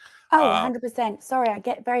there. Oh, 100%. Sorry, I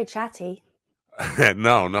get very chatty.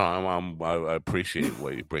 No, I appreciate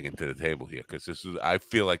what you're bringing to the table here, because I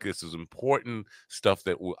feel like this is important stuff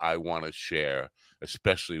that I want to share,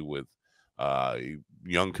 especially with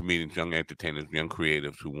young comedians, young entertainers, young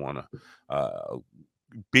creatives who want to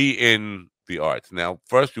be in the arts. Now,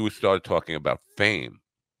 first you started talking about fame.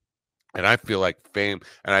 And I feel like fame,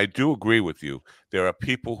 and I do agree with you, there are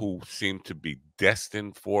people who seem to be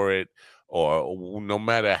destined for it, or no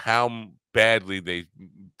matter how badly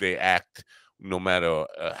they act, no matter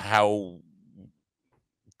how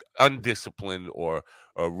undisciplined or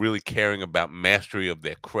really caring about mastery of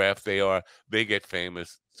their craft they get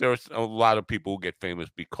famous. There's a lot of people who get famous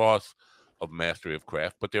because of mastery of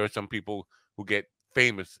craft, but there are some people who get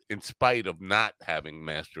famous in spite of not having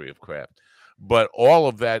mastery of craft. But all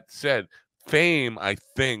of that said, fame, I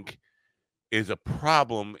think, is a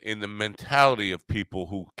problem in the mentality of people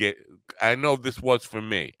who get. I know this was for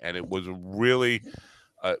me, and it was really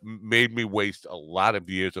made me waste a lot of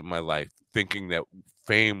years of my life thinking that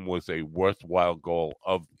fame was a worthwhile goal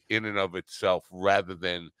of in and of itself, rather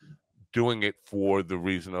than doing it for the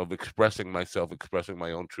reason of expressing myself, expressing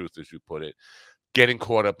my own truth, as you put it. Getting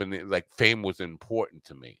caught up in it, like fame was important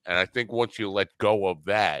to me, and I think once you let go of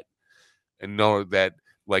that and know that,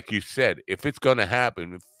 like you said, if it's going to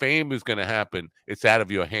happen, if fame is going to happen, it's out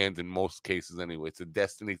of your hands in most cases anyway. It's a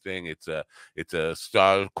destiny thing. It's a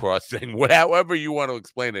star-crossed thing. However you want to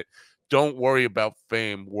explain it. Don't worry about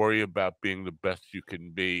fame. Worry about being the best you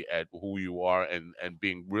can be at who you are, and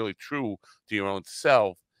being really true to your own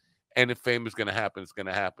self. And if fame is going to happen, it's going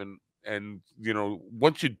to happen. And,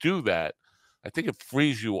 once you do that, I think it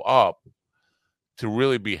frees you up to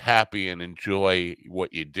really be happy and enjoy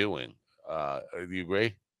what you're doing. Do you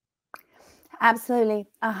agree? Absolutely,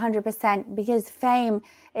 100%, because fame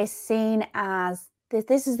is seen as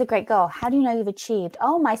this is the great goal. How do you know you've achieved?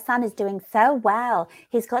 Oh, my son is doing so well.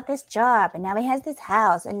 He's got this job, and now he has this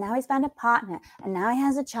house, and now he's found a partner, and now he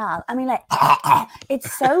has a child. I mean, like,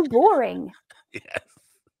 it's so boring.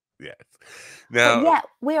 Yes. Now, but yet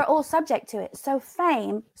we are all subject to it. So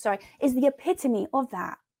fame, is the epitome of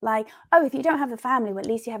that. Like, oh, if you don't have a family, well, at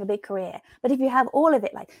least you have a big career. But if you have all of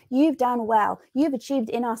it, like, you've done well, you've achieved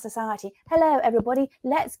in our society. Hello, everybody.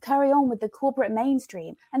 Let's carry on with the corporate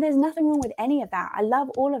mainstream. And there's nothing wrong with any of that. I love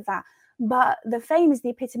all of that. But the fame is the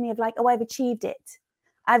epitome of like, oh, I've achieved it.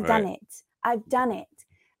 I've done it. I've done it.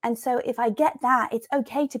 And so if I get that, it's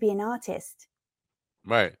okay to be an artist.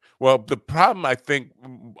 Right. Well, the problem, I think,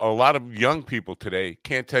 a lot of young people today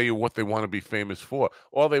can't tell you what they want to be famous for.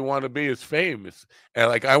 All they want to be is famous. And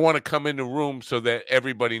like, I want to come in the room so that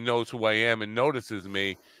everybody knows who I am and notices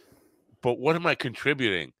me. But what am I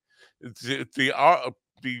contributing? The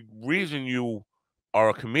reason you are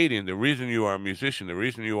a comedian, the reason you are a musician, the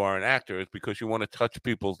reason you are an actor is because you want to touch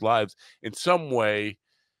people's lives in some way.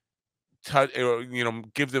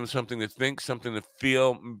 Give them something to think, something to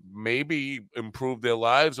feel, maybe improve their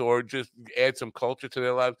lives, or just add some culture to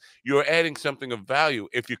their lives. You're adding something of value.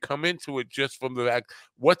 If you come into it just from the fact,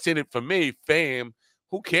 what's in it for me, fame,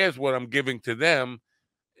 who cares what I'm giving to them?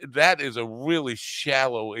 That is a really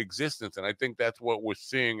shallow existence. And I think that's what we're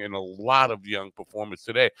seeing in a lot of young performers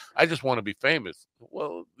today. I just want to be famous.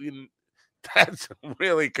 Well, that's a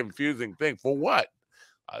really confusing thing. For what?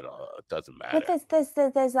 I don't know. It doesn't matter.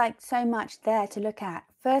 But there's like so much there to look at.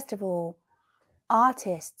 First of all,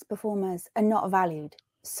 artists, performers are not valued.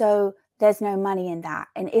 So there's no money in that.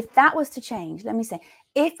 And if that was to change, let me say,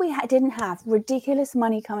 if we didn't have ridiculous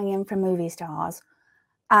money coming in from movie stars,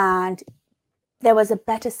 and there was a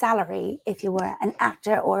better salary if you were an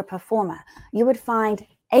actor or a performer, you would find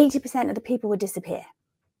 80% of the people would disappear.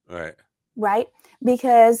 Right?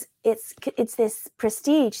 Because it's this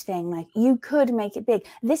prestige thing. Like, you could make it big.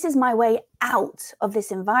 This is my way out of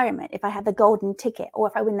this environment if I have the golden ticket or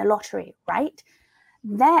if I win the lottery, right?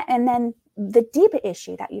 And then the deeper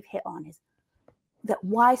issue that you've hit on is that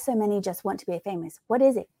why so many just want to be famous. What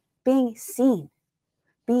is it? Being seen,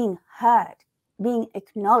 being heard, being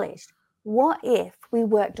acknowledged. What if we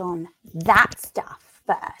worked on that stuff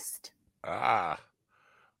first?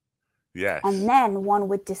 Yes. And then one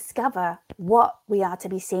would discover what we are to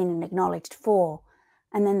be seen and acknowledged for.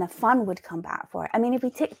 And then the fun would come back for it. I mean, if we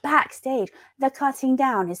take backstage, the cutting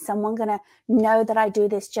down, is someone going to know that I do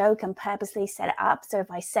this joke and purposely set it up so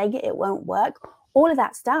if I say it, it won't work? All of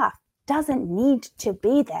that stuff doesn't need to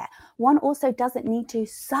be there. One also doesn't need to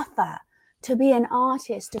suffer to be an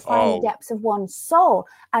artist, to find the depths of one's soul.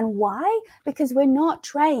 And why? Because we're not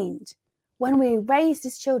trained. When we raised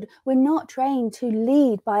as children, we're not trained to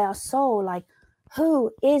lead by our soul. Like, who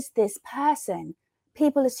is this person?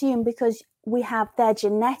 People assume because we have their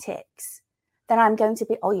genetics that I'm going to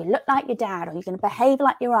be, oh, you look like your dad, or you're going to behave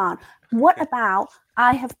like your aunt. What about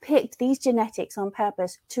I have picked these genetics on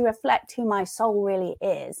purpose to reflect who my soul really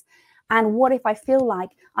is? And what if I feel like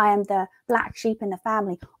I am the black sheep in the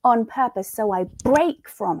family on purpose, so I break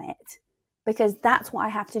from it because that's what I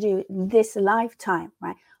have to do this lifetime,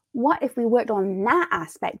 right? What if we worked on that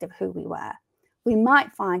aspect of who we were? We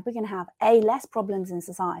might find we're going to have A, less problems in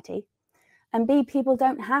society, and B, people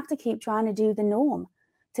don't have to keep trying to do the norm.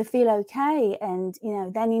 to feel okay. And, you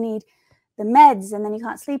know, then you need the meds, and then you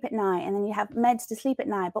can't sleep at night, and then you have meds to sleep at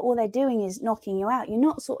night, but all they're doing is knocking you out. You're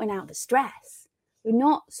not sorting out the stress. You're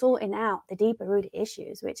not sorting out the deeper rooted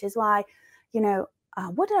issues, which is why, you know,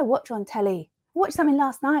 what did I watch on telly? I watched something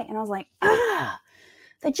last night and I was like,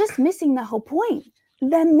 they're just missing the whole point.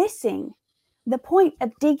 They're missing the point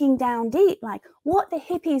of digging down deep, like what the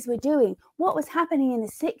hippies were doing, what was happening in the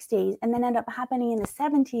 60s and then ended up happening in the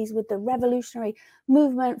 70s with the revolutionary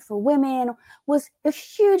movement for women was a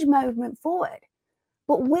huge movement forward.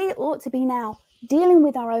 But we ought to be now dealing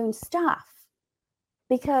with our own stuff,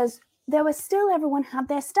 because there was still, everyone had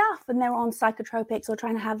their stuff and they're on psychotropics or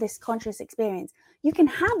trying to have this conscious experience. You can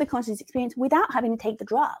have the conscious experience without having to take the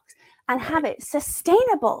drugs and have it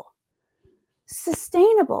sustainable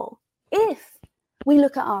if we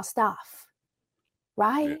look at our stuff,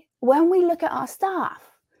 right? Yeah. When we look at our stuff,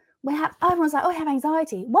 everyone's like, oh, I have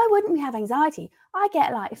anxiety. Why wouldn't we have anxiety? I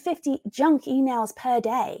get like 50 junk emails per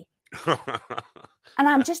day. And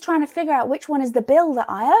I'm just trying to figure out which one is the bill that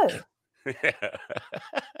I owe.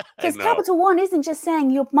 Because Capital One isn't just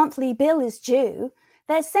saying your monthly bill is due.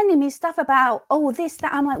 They're sending me stuff about, oh, this,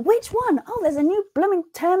 that. I'm like, which one? Oh, there's a new blooming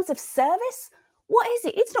terms of service. What is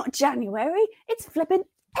it? It's not January. It's flipping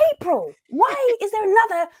April. Why is there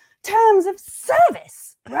another terms of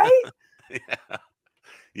service, right? Yeah.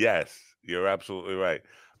 Yes, you're absolutely right.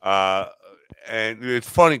 And it's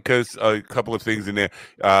funny because a couple of things in there.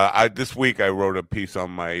 This week I wrote a piece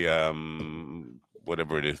on my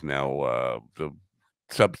whatever it is now, the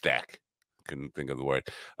Substack. Couldn't think of the word,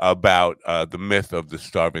 about the myth of the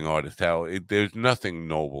starving artist. How there's nothing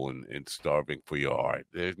noble in starving for your art.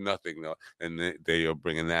 There's nothing, and they are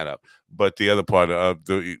bringing that up. But the other part of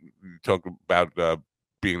you talk about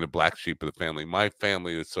being the black sheep of the family. My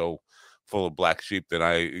family is so full of black sheep that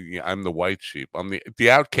I'm the white sheep. I'm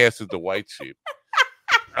the outcast is the white sheep.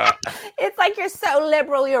 It's like you're so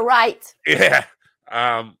liberal. You're right. Yeah.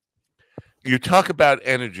 You talk about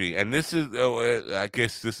energy, and this is, I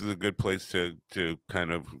guess this is a good place to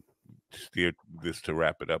kind of steer this to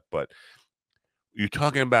wrap it up. But you're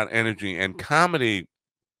talking about energy and comedy.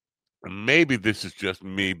 Maybe this is just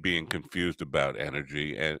me being confused about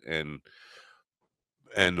energy and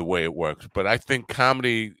the way it works. But I think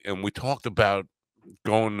comedy, and we talked about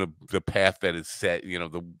going the path that is set, you know,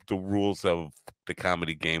 the rules of the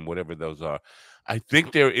comedy game, whatever those are. I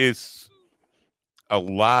think there is a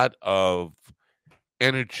lot of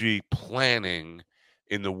energy planning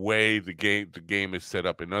in the way the game is set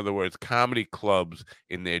up. In other words, comedy clubs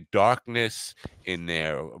in their darkness, in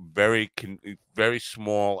their very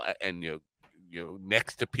small, and you're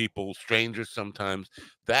next to people, strangers sometimes,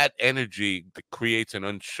 that energy that creates an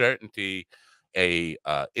uncertainty, in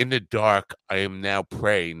the dark, I am now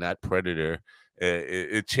prey, not predator.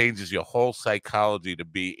 It changes your whole psychology to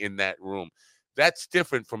be in that room. That's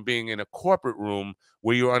different from being in a corporate room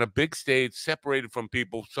where you're on a big stage, separated from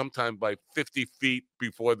people, sometimes by 50 feet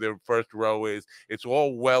before their first row is. It's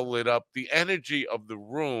all well lit up. The energy of the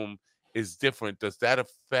room is different. Does that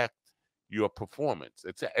affect your performance?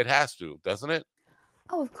 It has to, doesn't it?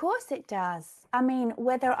 Oh, of course it does. I mean,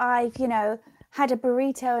 whether I've, had a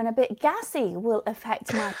burrito and a bit gassy will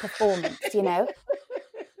affect my performance,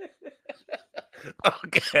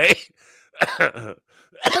 Okay.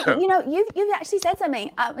 But, you've actually said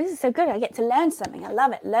something. This is so good. I get to learn something. I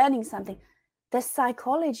love it. Learning something. The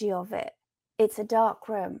psychology of it. It's a dark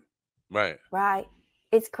room. Right. Right.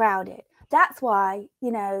 It's crowded. That's why,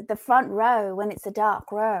 the front row, when it's a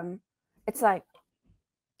dark room, it's like,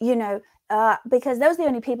 because those are the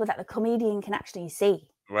only people that the comedian can actually see.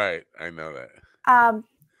 Right. I know that.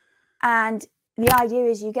 And the idea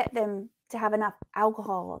is you get them to have enough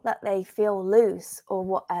alcohol that they feel loose or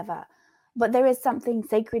whatever. But there is something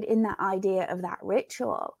sacred in that idea of that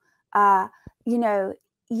ritual.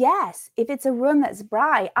 Yes, if it's a room that's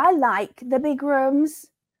bright, I like the big rooms,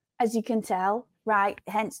 as you can tell, right?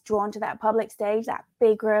 Hence drawn to that public stage, that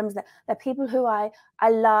big rooms, the people who I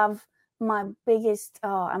love. My biggest,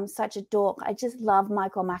 I'm such a dork. I just love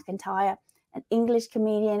Michael McIntyre, an English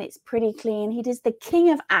comedian. It's pretty clean. He is the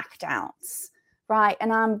king of act outs. Right,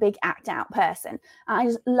 and I'm a big act out person. I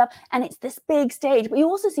just love, and it's this big stage, but you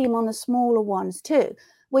also see him on the smaller ones too,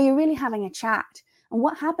 where you're really having a chat. And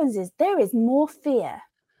what happens is there is more fear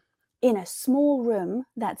in a small room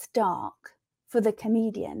that's dark for the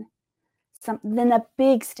comedian than a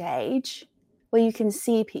big stage where you can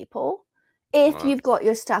see people if you've got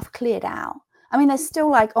your stuff cleared out. I mean, there's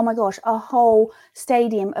still like, oh my gosh, a whole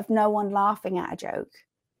stadium of no one laughing at a joke,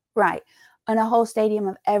 right? And a whole stadium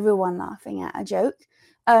of everyone laughing at a joke.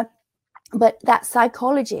 But that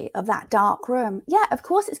psychology of that dark room, yeah, of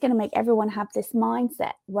course it's going to make everyone have this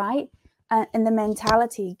mindset, right? And the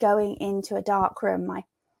mentality going into a dark room.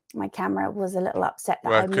 My camera was a little upset that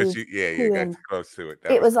Well, I because moved you too got in. too close to it.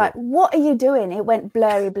 That It was cool. like, what are you doing? It went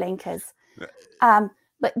blurry blinkers.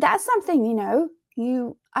 But that's something,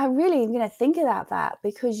 I really am going to think about that,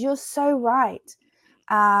 because you're so right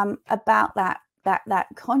about that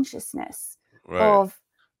consciousness Right. of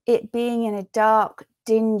it being in a dark,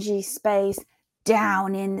 dingy space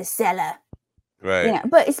down in the cellar. Right.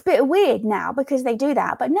 But it's a bit weird now because they do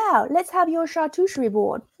that. But now let's have your charcuterie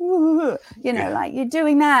board. Like you're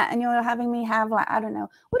doing that and you're having me have, like, I don't know,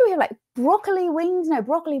 what do we have, like broccoli wings? No,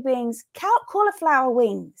 broccoli wings, cauliflower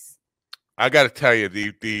wings. I got to tell you, the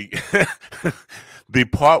the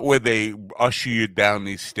part where they usher you down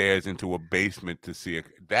these stairs into a basement to see it,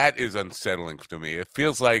 that is unsettling to me. It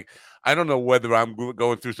feels like, I don't know whether I'm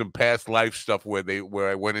going through some past life stuff where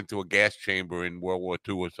I went into a gas chamber in World War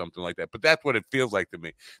II or something like that. But that's what it feels like to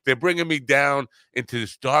me. They're bringing me down into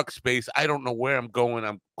this dark space. I don't know where I'm going.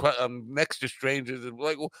 I'm next to strangers. I'm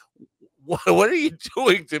like, what are you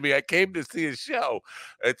doing to me? I came to see a show.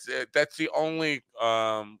 That's the only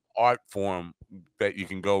art form that you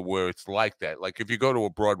can go where it's like that. Like if you go to a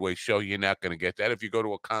Broadway show, you're not going to get that. If you go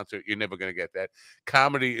to a concert, you're never going to get that.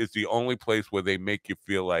 Comedy is the only place where they make you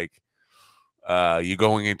feel like you're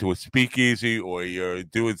going into a speakeasy, or you're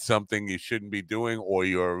doing something you shouldn't be doing, or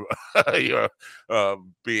you're you're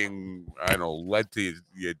being, I don't know, led to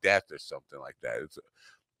your death or something like that.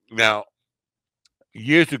 Now,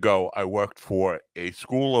 years ago, I worked for a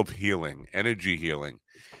school of healing, energy healing,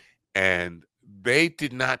 and they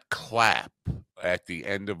did not clap at the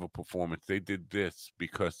end of a performance. They did this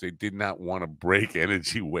because they did not want to break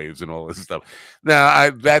energy waves and all this stuff. Now,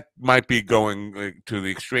 that might be going to the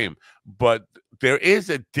extreme, but there is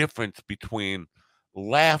a difference between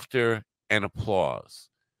laughter and applause,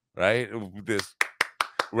 right? This,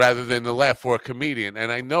 rather than the laugh for a comedian.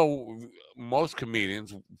 And I know most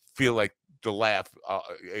comedians feel like the laugh,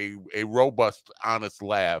 a robust, honest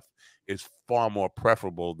laugh, is far more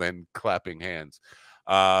preferable than clapping hands.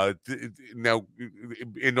 Now,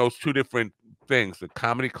 in those two different things, the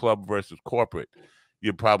comedy club versus corporate,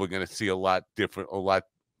 you're probably going to see a lot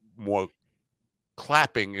more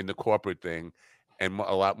clapping in the corporate thing, and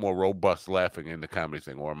a lot more robust laughing in the comedy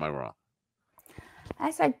thing. Or am I wrong?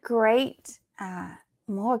 That's a great,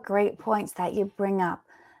 more great points that you bring up.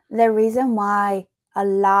 The reason why a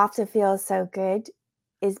laughter feels so good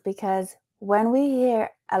is because when we hear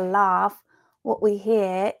a laugh, what we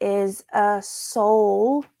hear is a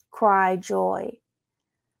soul cry joy,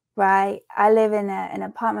 right? I live in an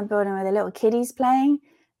apartment building with the little kiddies playing,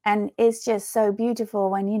 and it's just so beautiful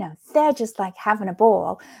when, they're just like having a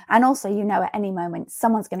ball. And also, at any moment,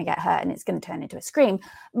 someone's going to get hurt and it's going to turn into a scream.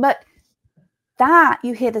 But that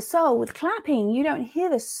you hear the soul with clapping. You don't hear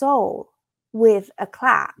the soul with a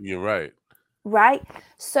clap. You're right. Right?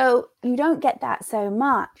 So you don't get that so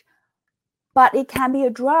much. But it can be a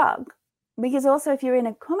drug. Because also, if you're in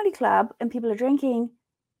a comedy club and people are drinking,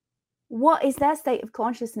 what is their state of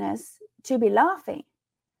consciousness to be laughing?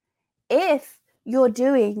 If you're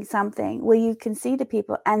doing something where you can see the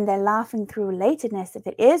people and they're laughing through relatedness, if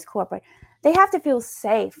it is corporate, they have to feel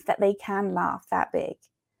safe that they can laugh that big.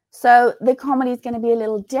 So the comedy is going to be a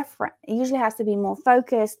little different. It usually has to be more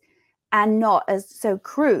focused and not as so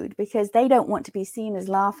crude, because they don't want to be seen as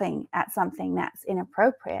laughing at something that's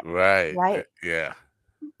inappropriate. Right. Yeah.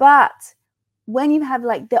 But when you have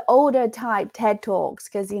like the older type TED Talks,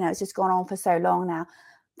 because, it's just gone on for so long now,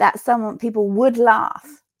 that people would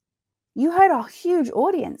laugh. You heard a huge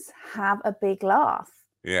audience have a big laugh.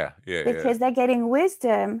 Yeah. Because they're getting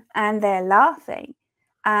wisdom and they're laughing.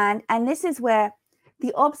 And this is where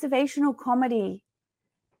the observational comedy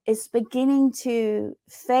is beginning to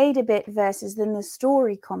fade a bit versus than the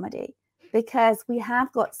story comedy, because we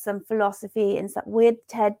have got some philosophy and some weird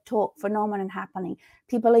TED Talk phenomenon happening.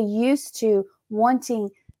 People are used to wanting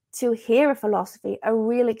to hear a philosophy, a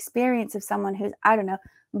real experience of someone who's, I don't know,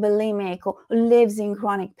 bulimic or lives in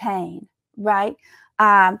chronic pain, right?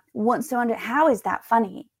 Wants to wonder, how is that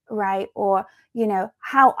funny, right? Or,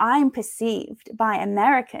 how I'm perceived by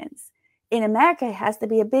Americans. In America, it has to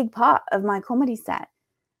be a big part of my comedy set,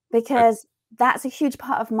 because that's a huge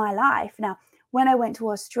part of my life. Now, when I went to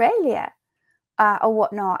Australia or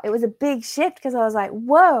whatnot, it was a big shift, because I was like,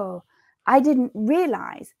 whoa, I didn't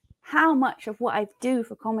realize how much of what I do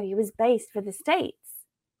for comedy was based for the States.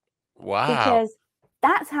 Wow. Because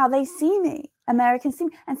that's how they see me. Americans see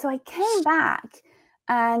me. And so I came back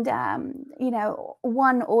And,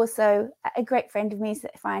 one also, a great friend of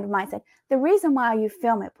mine said, the reason why you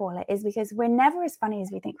film it, Paula, is because we're never as funny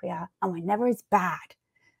as we think we are. And we're never as bad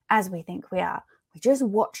as we think we are. We just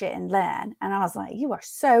watch it and learn. And I was like, you are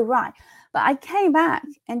so right. But I came back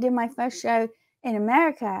and did my first show in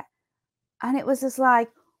America. And it was just like,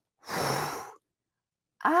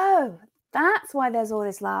 oh, that's why there's all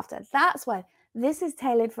this laughter. That's why this is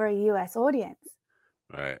tailored for a US audience.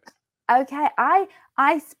 Right. Okay,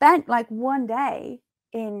 I spent like one day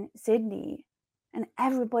in Sydney and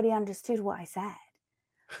everybody understood what I said.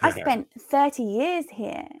 I spent 30 years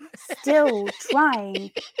here still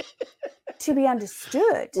trying to be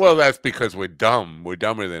understood. Well, that's because we're dumb. We're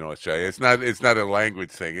dumber than Australia. It's not a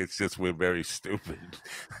language thing. It's just we're very stupid.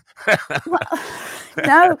 No,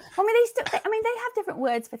 I mean, they have different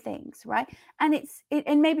words for things, right? And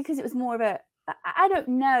and maybe because it was more of I don't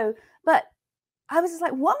know, but I was just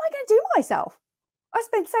like, what am I going to do myself? I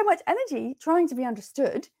spend so much energy trying to be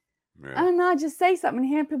understood. Yeah. And I just say something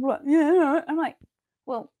here, people are like, yeah. I'm like,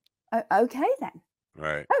 well, okay then.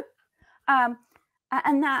 Right. Oh. And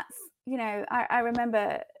that's, I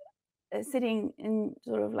remember sitting in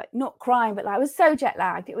sort of like not crying, but like I was so jet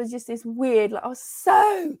lagged. It was just this weird, like I was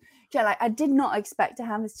so jet lagged. I did not expect to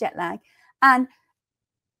have this jet lag. And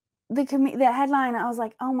the headline, I was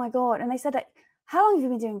like, oh my God. And they said, like, how long have you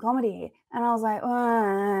been doing comedy? And I was like,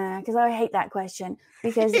 because I hate that question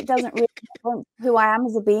because it doesn't really know who I am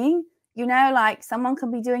as a being. Like someone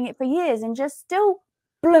can be doing it for years and just still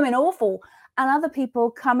blooming awful. And other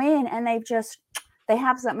people come in and they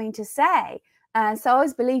have something to say. And so I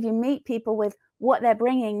always believe you meet people with what they're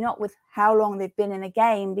bringing, not with how long they've been in the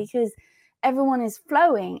game, because everyone is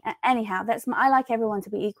flowing. Anyhow, I like everyone to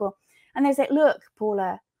be equal. And they say, look,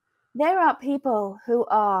 Paula, there are people who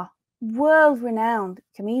are world-renowned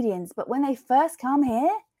comedians, but when they first come here,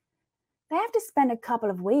 they have to spend a couple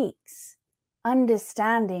of weeks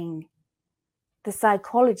understanding the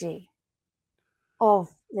psychology of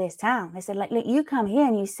this town. They said, like, look, you come here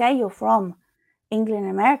and you say you're from England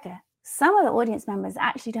and America. Some of the audience members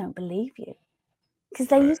actually don't believe you because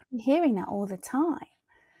they're used to hearing that all the time.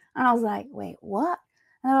 And I was like, wait, what?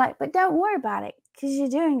 And they're like, but don't worry about it because you're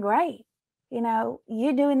doing great.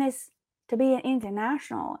 You're doing this to be an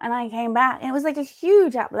international. And I came back and it was like a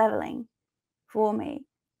huge up-leveling for me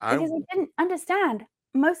because I didn't understand.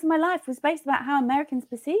 Most of my life was based about how Americans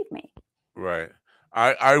perceive me. Right.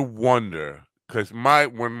 I wonder, because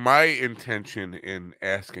my intention in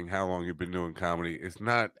asking how long you've been doing comedy is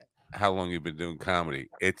not how long you've been doing comedy.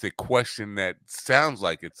 It's a question that sounds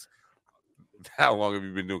like it's how long have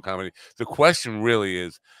you been doing comedy? The question really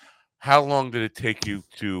is, how long did it take you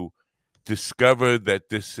to discover that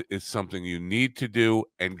this is something you need to do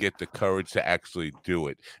and get the courage to actually do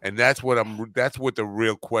it? And that's what the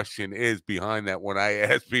real question is behind that when I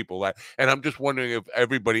ask people that. And I'm just wondering if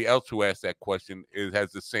everybody else who asks that question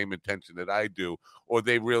has the same intention that I do, or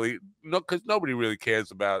they really because nobody really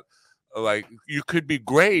cares about, like, you could be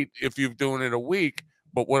great if you're doing it a week,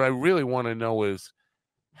 but what I really want to know is,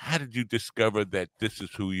 how did you discover that this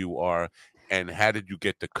is who you are, and how did you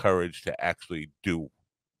get the courage to actually do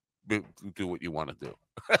what you want to do?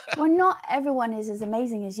 Well, not everyone is as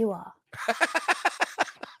amazing as you are.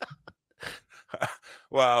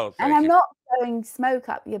 Well, and I'm not blowing smoke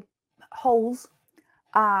up your holes.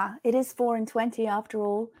 It is 4:20 after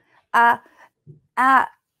all.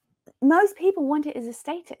 Most people want it as a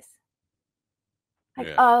status. Like,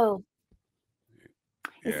 you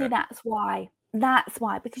see, that's why,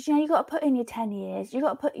 because, you got to put in your 10 years, you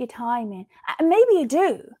got to put your time in. And maybe you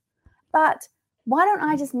do, but why don't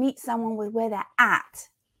I just meet someone with where they're at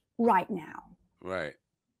right now? Right.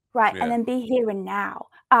 Yeah. And then be here and now.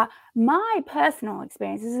 My personal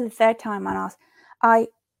experience, this is the third time I asked, I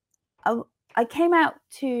came out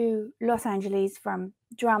to Los Angeles from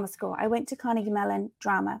drama school. I went to Carnegie Mellon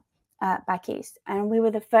Drama back east, and we were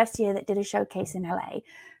the first year that did a showcase in LA.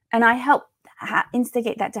 And I helped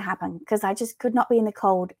instigate that to happen because I just could not be in the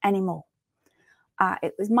cold anymore.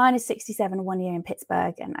 It was minus 67 one year in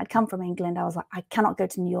Pittsburgh, and I'd come from England. I was like, I cannot go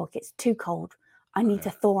to New York. It's too cold. I need to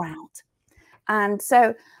thaw out. And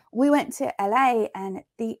so we went to LA, and at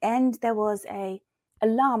the end, there was a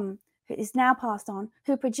alum who is now passed on,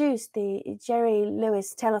 who produced the Jerry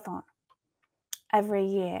Lewis Telethon every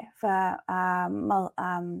year for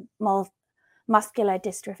muscular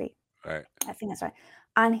dystrophy. Right. I think that's right.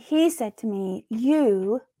 And he said to me,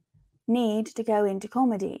 you need to go into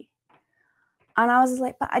comedy. And I was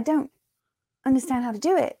like, but I don't understand how to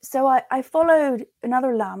do it. So I followed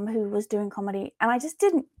another alum who was doing comedy, and I just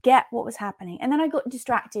didn't get what was happening. And then I got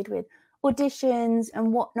distracted with auditions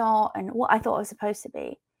and whatnot and what I thought I was supposed to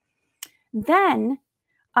be. Then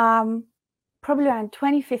probably around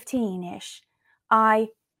 2015-ish, I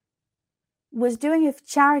was doing a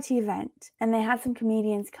charity event and they had some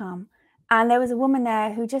comedians come, and there was a woman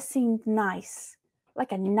there who just seemed nice,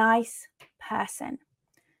 like a nice person.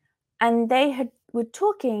 And they were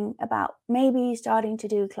talking about maybe starting to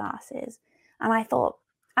do classes. And I thought,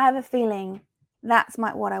 I have a feeling that's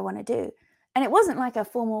what I want to do. And it wasn't like a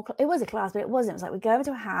formal, it was a class, but it wasn't. It was like we go over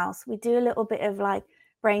to a house, we do a little bit of like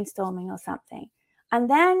brainstorming or something. And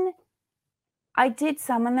then I did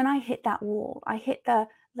some, and then I hit that wall. I hit the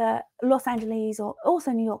Los Angeles or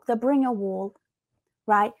also New York, the bringer wall,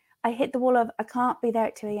 right? I hit the wall of I can't be there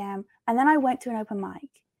at 2 a.m. And then I went to an open mic.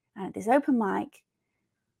 And at this open mic,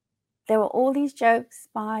 there were all these jokes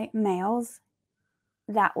by males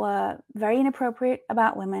that were very inappropriate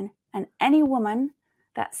about women. And any woman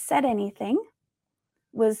that said anything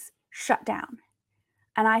was shut down.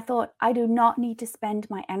 And I thought, I do not need to spend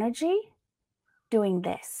my energy doing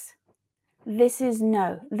this. This is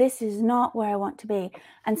not where I want to be.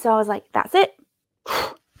 And so I was like, that's it.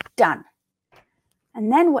 Done.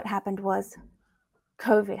 And then what happened was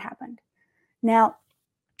COVID happened. Now,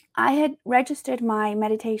 I had registered my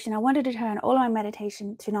meditation. I wanted to turn all my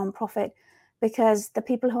meditation to nonprofit because the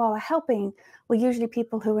people who I were helping were usually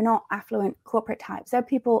people who were not affluent corporate types. They're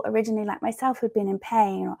people originally like myself who'd been in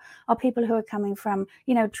pain, or people who are coming from,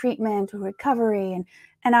 treatment or recovery.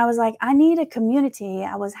 And I was like, I need a community.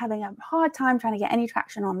 I was having a hard time trying to get any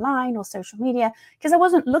traction online or social media because I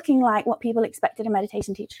wasn't looking like what people expected a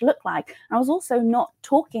meditation teacher to look like. And I was also not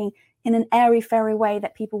talking in an airy-fairy way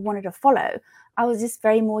that people wanted to follow. I was just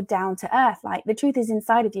very more down to earth. Like, the truth is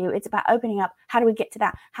inside of you. It's about opening up. How do we get to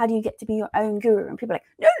that? How do you get to be your own guru? And people are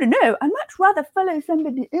like, no, I'd much rather follow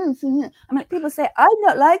somebody else. I'm like, people say, I'm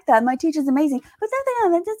not like that. My teacher's amazing. But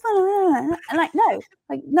then they just follow. And like, no.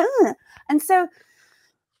 And so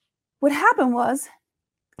what happened was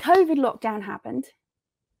COVID lockdown happened.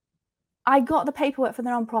 I got the paperwork for the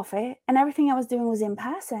nonprofit and everything I was doing was in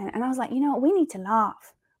person. And I was like, we need to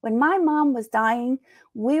laugh. When my mom was dying,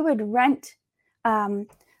 we would rent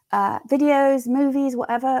videos, movies,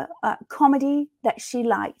 whatever, comedy that she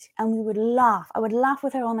liked. And we would laugh. I would laugh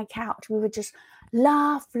with her on the couch. We would just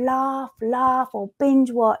laugh, or binge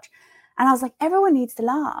watch. And I was like, everyone needs to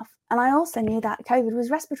laugh. And I also knew that COVID was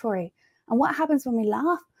respiratory. And what happens when we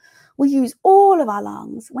laugh? We use all of our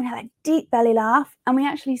lungs. We have a deep belly laugh, and we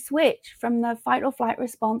actually switch from the fight or flight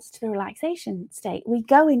response to the relaxation state. We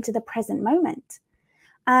go into the present moment.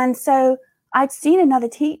 And so I'd seen another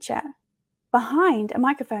teacher behind a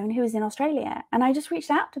microphone who was in Australia, and I just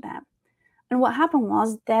reached out to them. And what happened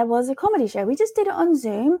was there was a comedy show. We just did it on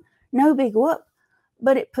Zoom, no big whoop,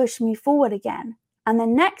 but it pushed me forward again. And the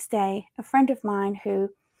next day, a friend of mine who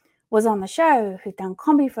was on the show, who'd done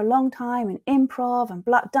comedy for a long time and improv and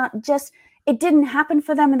it didn't happen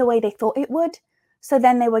for them in the way they thought it would. So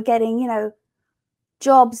then they were getting,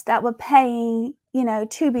 jobs that were paying,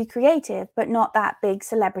 to be creative, but not that big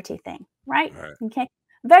celebrity thing, right? Okay.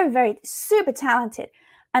 Very, very super talented.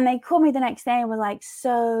 And they called me the next day and were like,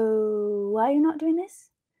 so why are you not doing this?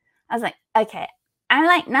 I was like, okay, I'm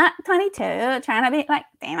like not 22, trying to be like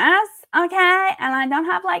famous, okay? And I don't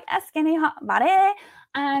have like a skinny hot body.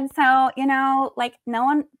 And so, like no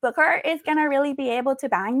one booker is going to really be able to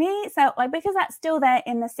bang me. So like, because that's still there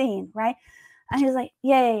in the scene, right? And he was like,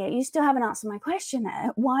 yeah, you still haven't answered my question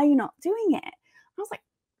there. Why are you not doing it? I was like,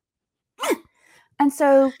 And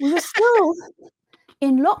so we were still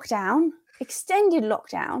in lockdown, extended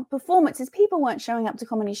lockdown, performances. People weren't showing up to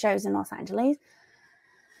comedy shows in Los Angeles.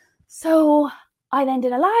 So I then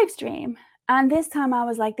did a live stream. And this time I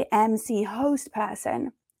was like the MC host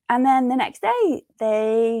person. And then the next day,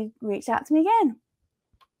 they reached out to me again.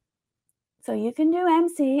 So you can do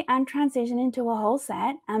MC and transition into a whole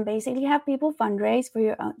set and basically have people fundraise for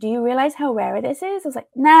your own. Do you realize how rare this is? I was like,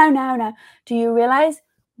 no. Do you realize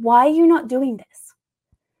why are you not doing this?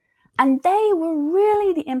 And they were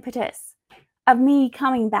really the impetus of me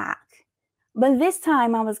coming back. But this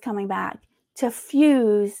time I was coming back to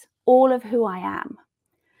fuse all of who I am.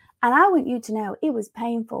 And I want you to know it was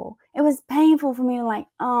painful. It was painful for me to like,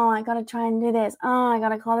 oh, I got to try and do this. Oh, I got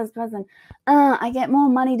to call this person. I get more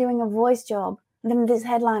money doing a voice job than this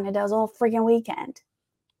headliner does all freaking weekend.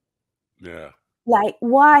 Yeah. Like,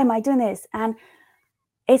 why am I doing this? And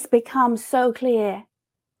it's become so clear.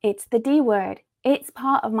 It's the D word. It's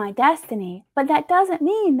part of my destiny. But that doesn't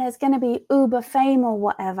mean there's going to be uber fame or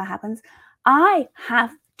whatever happens. I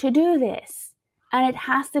have to do this. And it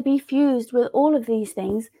has to be fused with all of these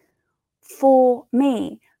things for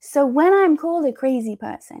me. So when I'm called a crazy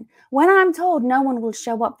person, when I'm told no one will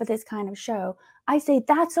show up for this kind of show, I say,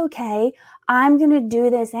 that's okay. I'm going to do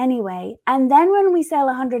this anyway. And then when we sell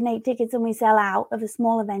 108 tickets and we sell out of a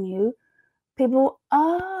smaller venue, people,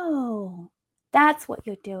 oh, that's what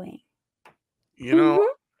you're doing. You know,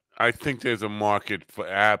 I think there's a market for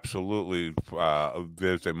absolutely.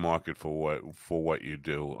 There's a market for what you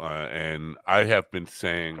do, and I have been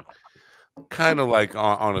saying, kind of like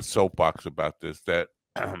on a soapbox about this, that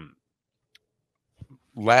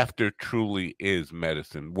laughter truly is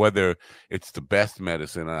medicine. Whether it's the best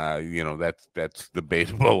medicine, that's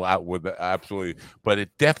debatable out with absolutely. But it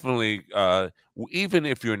definitely, even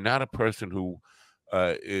if you're not a person who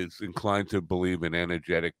is inclined to believe in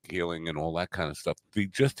energetic healing and all that kind of stuff,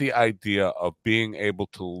 just the idea of being able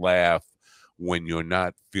to laugh when you're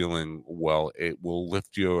not feeling well, it will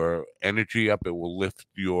lift your energy up. It will lift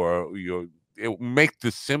it will make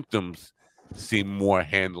the symptoms seem more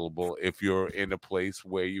handleable if you're in a place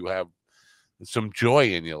where you have some joy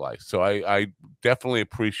in your life. So I definitely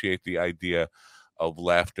appreciate the idea of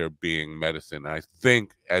laughter being medicine. I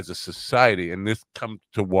think as a society, and this comes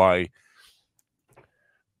to why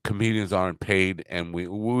comedians aren't paid, and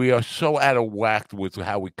we are so out of whack with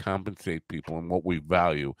how we compensate people and what we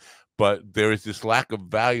value. But there is this lack of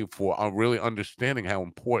value for really understanding how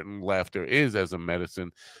important laughter is as a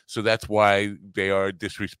medicine. So that's why they are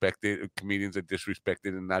disrespected. Comedians are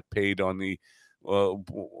disrespected and not paid on the,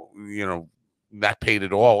 not paid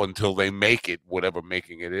at all until they make it, whatever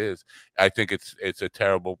making it is. I think it's a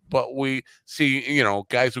terrible. But we see,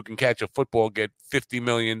 guys who can catch a football get $50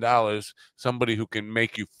 million. Somebody who can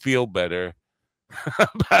make you feel better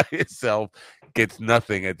about yourself gets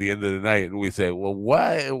nothing at the end of the night. And we say, well,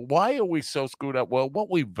 why are we so screwed up? Well, what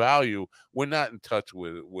we value, we're not in touch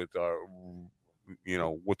with our,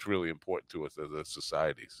 what's really important to us as a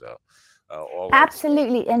society. So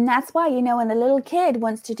absolutely. And that's why, when the little kid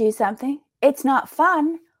wants to do something, it's not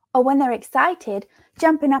fun, or when they're excited,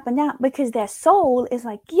 jumping up and down, because their soul is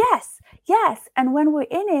like, yes, yes. And when we're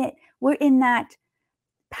in it, we're in that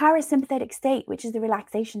parasympathetic state, which is the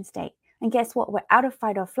relaxation state. And guess what? We're out of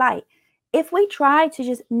fight or flight. If we try to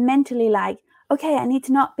just mentally like, okay, I need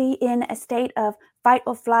to not be in a state of fight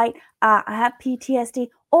or flight. I have PTSD.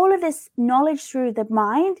 All of this knowledge through the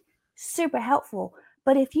mind, super helpful.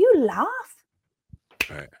 But if you laugh,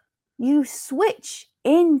 right, you switch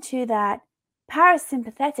into that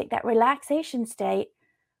parasympathetic, that relaxation state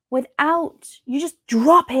you just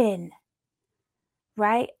drop in,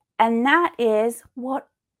 right? And that is what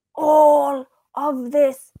all of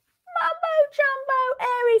this mumbo jumbo,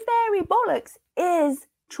 airy fairy bollocks is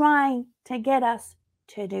trying to get us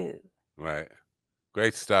to do. Right.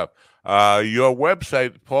 Great stuff. Your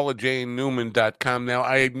website, paulajanenewman.com. Now,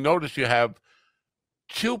 I noticed you have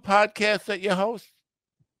 2 podcasts that you host.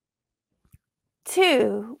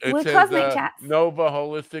 2. It with says, Cosmic Chats. Nova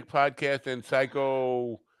Holistic Podcast and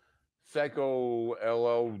Psycho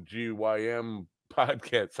LOGYM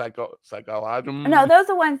podcast, Psychologium. No, those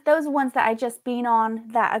are ones that I just been on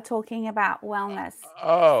that are talking about wellness.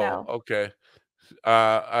 Okay.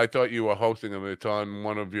 I thought you were hosting them. It's on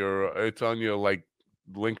it's on your like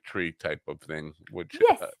Linktree type of thing, which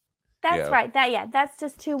yes, that's right. That's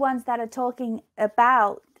just 2 ones that are talking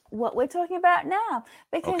about what we're talking about now,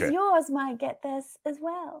 because yours might get this as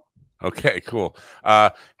well. Okay, cool.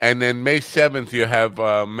 And then May 7th, you have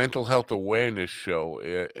a mental health awareness show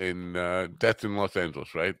in that's in Los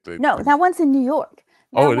Angeles, right? No, that one's in New York.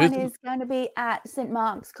 That it one is going to be at St.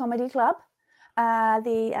 Mark's Comedy Club.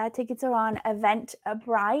 The tickets are on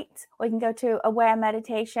Eventbrite, or you can go to Aware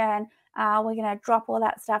Meditation. We're going to drop all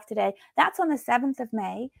that stuff today. That's on the 7th of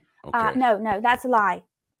May. Okay. No, that's a lie.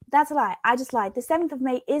 That's a lie. I just lied. The 7th of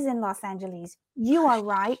May is in Los Angeles. You are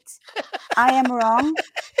right. I am wrong.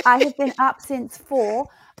 I have been up since 4.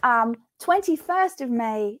 21st of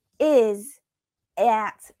May is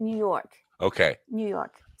at New York. Okay. New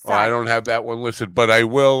York. Well, I don't have that one listed, but I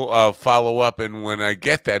will follow up, and when I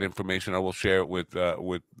get that information, I will share it with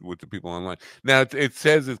the people online. Now it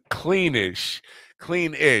says it's cleanish,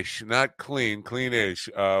 not clean, cleanish.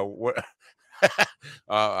 What?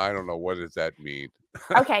 I don't know. What does that mean?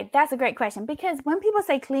 Okay, that's a great question, because when people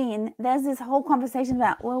say clean, there's this whole conversation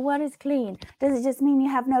about, well, what is clean? Does it just mean you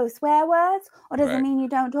have no swear words, or does it mean you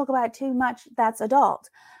don't talk about too much that's adult?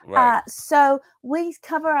 Right. So we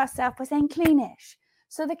cover ourselves by saying cleanish.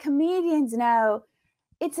 So the comedians know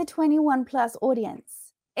it's a 21 plus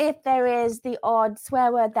audience. If there is the odd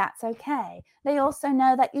swear word, that's okay. They also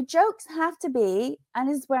know that your jokes have to be, and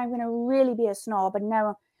this is where I'm going to really be a snob, but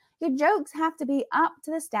no, your jokes have to be up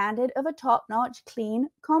to the standard of a top-notch, clean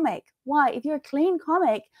comic. Why? If you're a clean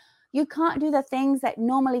comic, You can't do the things that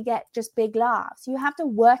normally get just big laughs. You have to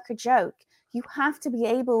work a joke. You have to be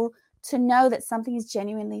able to know that something is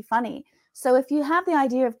genuinely funny. So if you have the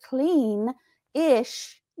idea of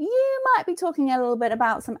clean-ish, you might be talking a little bit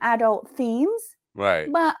about some adult themes,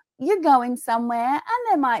 Right. but you're going somewhere, and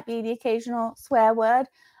there might be the occasional swear word.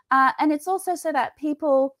 And it's also so that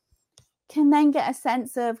people can then get a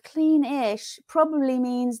sense of clean-ish probably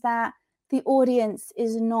means that the audience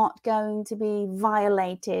is not going to be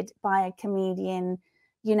violated by a comedian.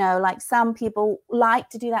 You know, like some people like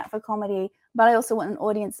to do that for comedy, but I also want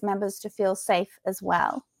audience members to feel safe as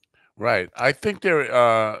well. Right. I think that's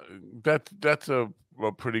a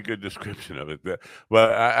pretty good description of it.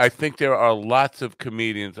 But I think there are lots of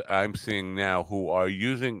comedians I'm seeing now who are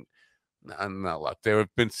using, not a lot. There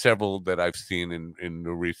have been several that I've seen in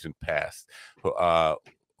the recent past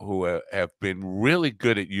who have been really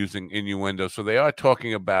good at using innuendo. So they are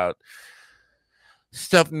talking about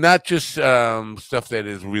stuff, not just stuff that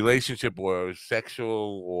is relationship or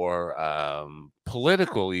sexual or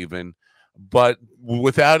political even, but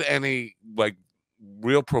without any like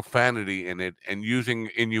real profanity in it, and using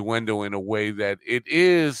innuendo in a way that it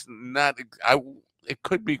is not. It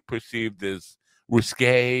could be perceived as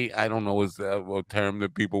risque. I don't know, is a term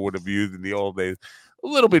that people would have used in the old days. A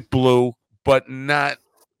little bit blue, but not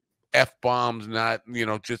F-bombs, not,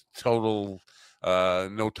 just total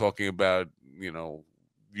no talking about,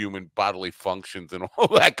 human bodily functions and all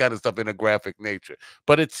that kind of stuff in a graphic nature.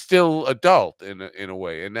 But it's still adult in a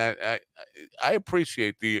way. And that I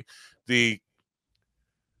appreciate the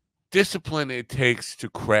discipline it takes to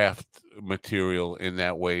craft material in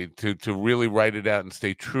that way, to really write it out and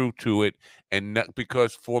stay true to it. And not,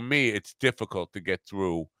 because for me it's difficult to get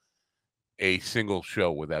through a single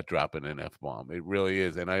show without dropping an F-bomb. It really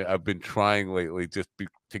is. And I've been trying lately just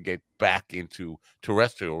to get back into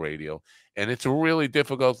terrestrial radio. And it's a really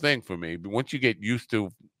difficult thing for me. But once you get used to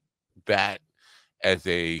that as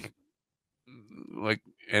like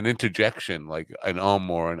an interjection, like an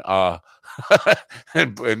or an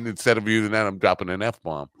and instead of using that, I'm dropping an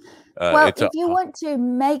F-bomb. Well, if you want to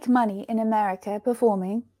make money in America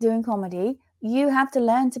performing, doing comedy, you have to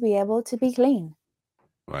learn to be able to be clean.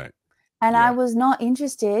 Right. And I was not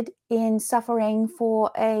interested in suffering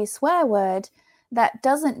for a swear word that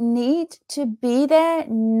doesn't need to be there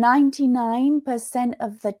 99%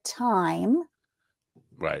 of the time.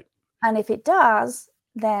 Right. And if it does,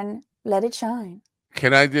 then let it shine.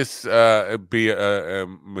 Can I just be a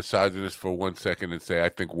misogynist for 1 second and say I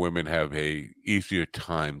think women have a easier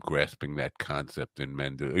time grasping that concept than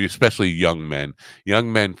men do, especially young men.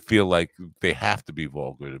 Young men feel like they have to be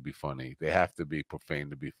vulgar to be funny. They have to be profane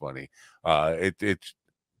to be funny. It's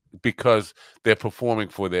because they're performing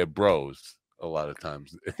for their bros a lot of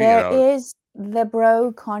times. There is the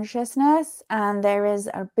bro consciousness, and there is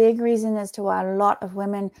a big reason as to why a lot of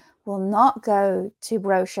women will not go to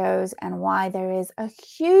bro shows, and why there is a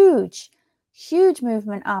huge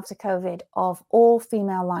movement after COVID of all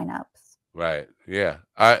female lineups. Right. Yeah.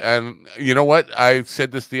 And you know what? I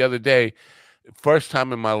said this the other day. First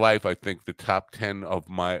time in my life, I think the top 10 of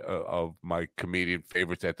my comedian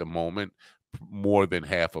favorites at the moment, more than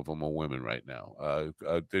half of them are women right now.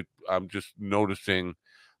 I'm just noticing,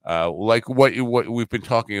 like what we've been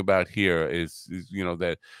talking about here is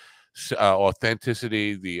that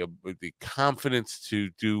authenticity, the confidence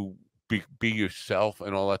to be yourself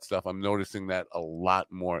and all that stuff. I'm noticing that a lot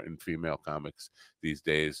more in female comics these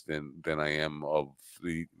days than I am of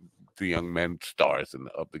the young men stars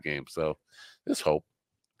of the game. So there's hope.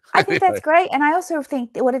 I think that's great. And I also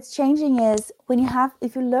think that what it's changing is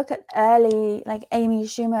if you look at early, like Amy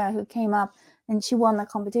Schumer, who came up and she won the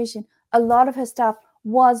competition, a lot of her stuff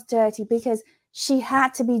was dirty because she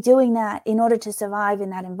had to be doing that in order to survive in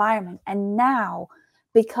that environment. And now,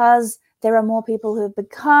 because there are more people who have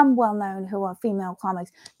become well-known who are female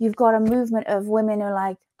comics, you've got a movement of women who are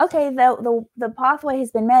like, okay, the pathway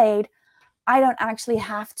has been made. I don't actually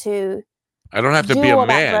have to. I don't have to be a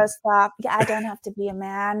man. Bro stuff. Yeah, I don't have to be a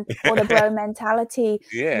man, or the bro mentality,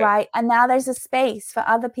 right? And now there's a space for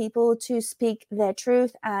other people to speak their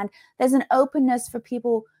truth, and there's an openness for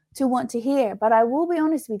people to want to hear. But I will be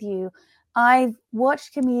honest with you, I've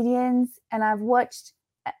watched comedians and I've watched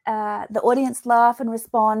the audience laugh and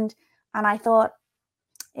respond, and I thought,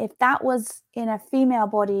 if that was in a female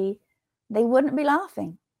body, they wouldn't be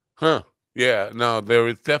laughing. Huh. Yeah, no, there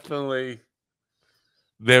is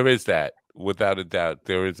that, without a doubt.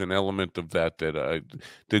 There is an element of that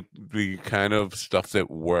the kind of stuff that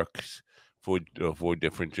works for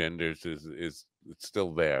different genders is it's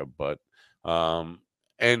still there, but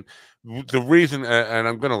And the reason, and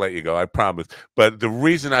I'm going to let you go, I promise. But the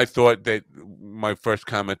reason I thought that my first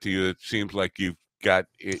comment to you, it seems like you've got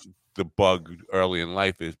the bug early in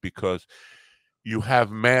life, is because you have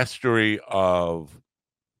mastery of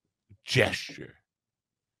gesture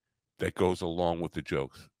that goes along with the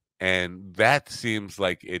jokes. And that seems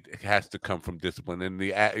like it has to come from discipline and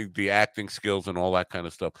the acting skills and all that kind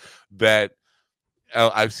of stuff that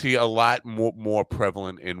I see a lot more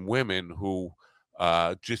prevalent in women who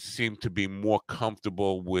just seem to be more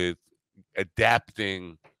comfortable with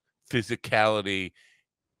adapting physicality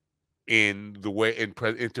in the way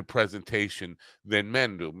into presentation than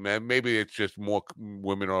men do. Maybe it's just more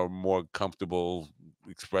women are more comfortable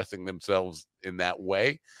expressing themselves in that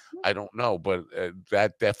way. I don't know, but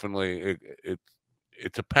that definitely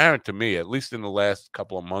it's apparent to me, at least in the last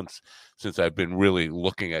couple of months since I've been really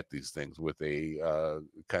looking at these things with a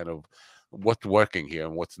kind of what's working here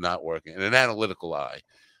and what's not working, and an analytical eye.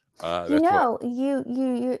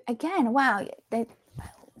 You again, wow,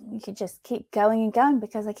 you could just keep going and going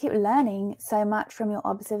because I keep learning so much from your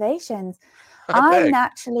observations. I'm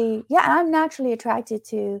naturally attracted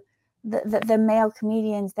to the male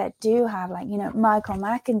comedians that do have, like, Michael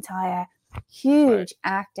McIntyre, huge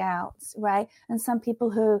act outs, right? And some people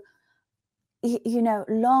who,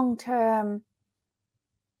 long term.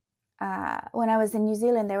 When I was in New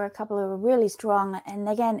Zealand, there were a couple who were really strong, and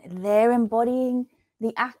again, they're embodying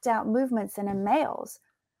the act out movements in a males,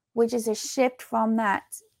 which is a shift from that,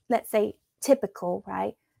 let's say, typical,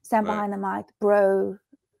 right? Stand behind the mic, bro,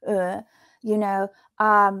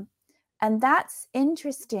 and that's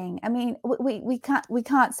interesting. I mean, we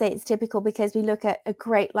can't say it's typical because we look at a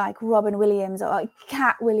great like Robin Williams or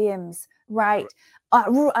Cat Williams, right?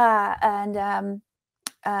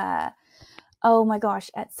 Oh my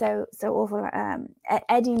gosh, it's so awful.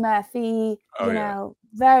 Eddie Murphy,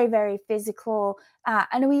 very, very physical.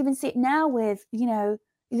 And we even see it now with, you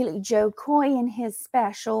look at Joe Coy in his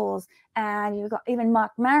specials, and you've got even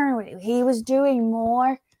Mark Maron. He was doing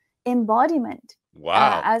more embodiment.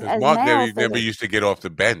 Wow. As Mark male never used to get off the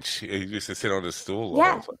bench. He used to sit on the stool.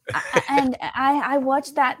 Yeah. And I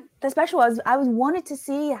watched the special. I wanted to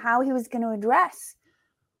see how he was going to address,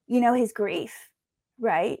 his grief.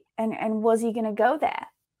 Right. And was he going to go there?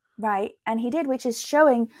 Right. And he did, which is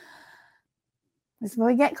showing, this is where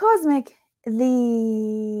we get cosmic,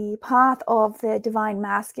 the path of the divine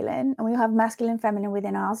masculine, and we have masculine feminine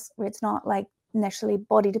within us, where it's not like necessarily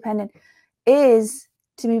body dependent, is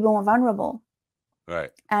to be more vulnerable.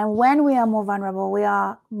 Right. And when we are more vulnerable, we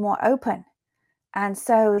are more open. And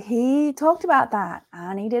so he talked about that,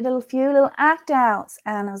 and he did a few little act outs,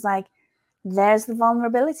 and I was like, there's the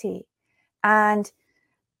vulnerability. And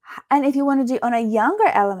if you want to do on a younger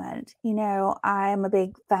element, I'm a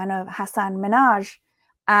big fan of Hassan Minhaj,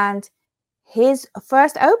 and his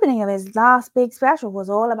first opening of his last big special was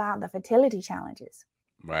all about the fertility challenges.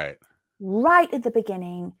 Right at the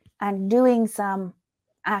beginning, and doing some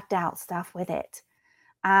act out stuff with it.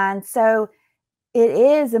 And so it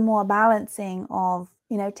is a more balancing of,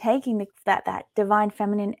 taking that divine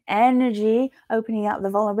feminine energy, opening up the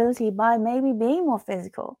vulnerability by maybe being more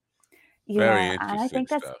physical. Very interesting. And I think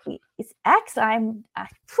it's excellent. I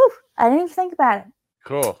didn't even think about it.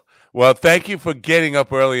 Cool. Well, thank you for getting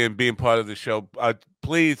up early and being part of the show.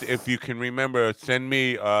 Please, if you can remember, send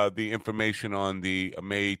me the information on the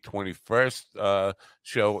May 21st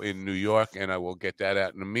show in New York, and I will get that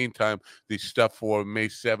out. In the meantime, the stuff for May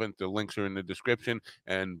 7th, the links are in the description,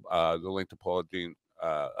 and the link to Paula Jean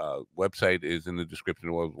website is in the description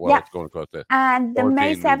as well. It's going across there. And the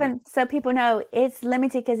May 7th, so people know, it's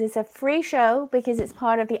limited because it's a free show, because it's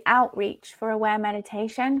part of the outreach for Aware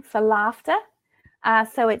Meditation for Laughter.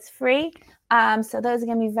 So it's free. So those are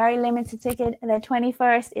going to be very limited ticket. And the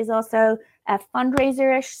 21st is also a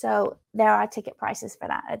fundraiser-ish. So there are ticket prices for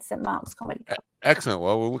that at St. Mark's Comedy Club. Excellent.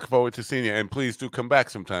 Well, we're looking forward to seeing you. And please do come back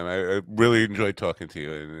sometime. I really enjoyed talking to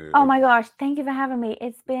you. Oh my gosh. Thank you for having me.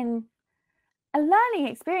 It's been a learning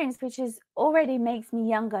experience, which already makes me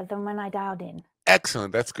younger than when I dialed in.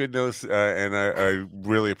 Excellent. That's good news. And I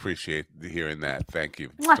really appreciate hearing that. Thank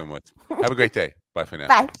you so much. Have a great day. Bye for now.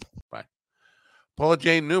 Bye. Bye. Paula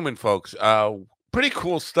Jane Newman, folks. Pretty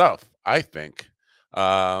cool stuff, I think.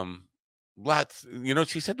 Lots,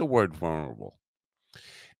 she said the word vulnerable.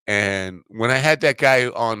 And when I had that guy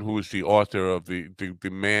on who was the author of the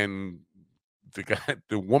man, the guy,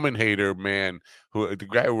 the woman hater man, the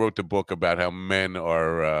guy who wrote the book about how men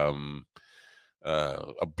are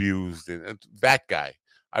abused, and that guy,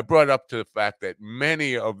 I brought up to the fact that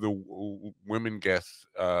many of the women guests,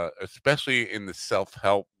 especially in the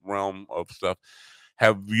self-help realm of stuff,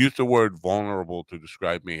 have used the word vulnerable to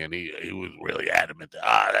describe me, and he was really adamant.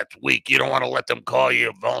 That's weak. You don't want to let them call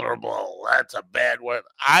you vulnerable. That's a bad word.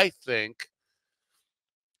 I think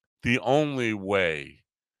the only way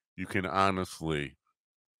you can honestly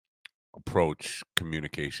approach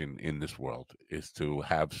communication in this world is to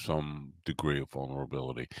have some degree of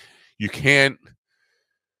vulnerability. You can't.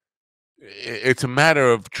 It's a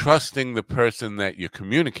matter of trusting the person that you're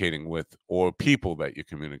communicating with, or people that you're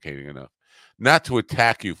communicating enough, not to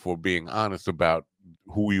attack you for being honest about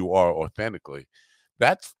who you are authentically.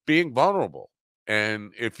 That's being vulnerable.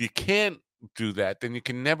 And if you can't do that, then you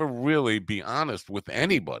can never really be honest with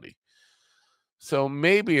anybody. So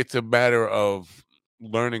maybe it's a matter of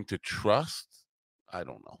learning to trust. I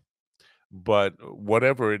don't know. But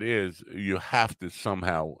whatever it is, you have to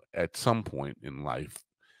somehow, at some point in life,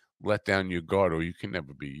 let down your guard, or you can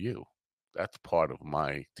never be you. That's part of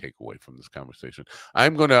my takeaway from this conversation.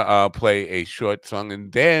 I'm going to play a short song,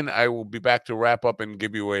 and then I will be back to wrap up and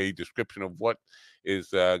give you a description of what is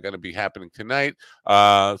going to be happening tonight.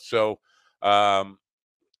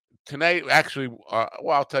 Tonight, actually,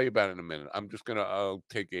 I'll tell you about it in a minute. I'm just going to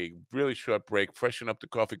take a really short break, freshen up the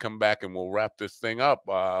coffee, come back, and we'll wrap this thing up.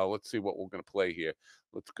 Let's see what we're going to play here.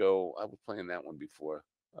 Let's go. I was playing that one before.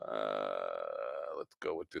 Let's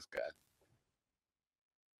go with this guy.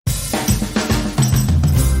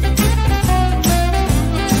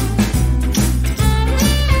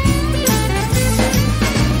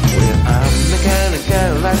 Well, I'm the kind of guy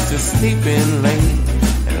who likes to sleep in late,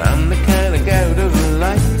 and I'm the kind of guy who doesn't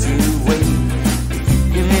like to wait. If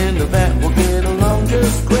you can handle that, we'll get along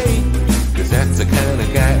just great, 'cause that's the kind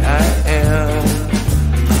of guy I am.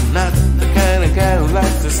 I'm not the kind of guy who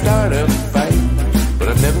likes to start a fight, but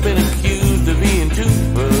I've never been accused of being too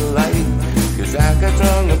polite, 'cause I got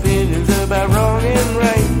strong opinions about wrong and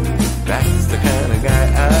right. That's the kind of guy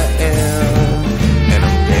I am. And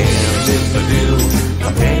I'm damned if I do,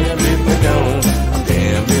 I'm damned if I don't, I'm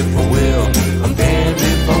damned if I will, I'm damned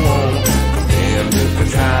if I won't, I'm damned if I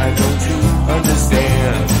try. Don't you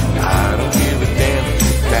understand? I don't give a damn.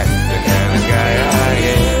 That's the kind of guy I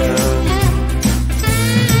am.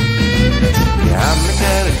 Yeah, I'm the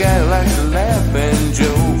kind of guy who likes to laugh and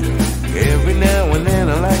joke. Every now and then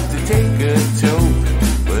I like to take a toke,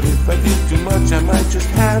 but if I do too much I might just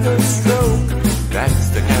have a stroke. That's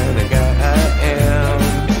the kind of guy I am.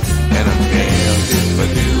 And I'm damned if I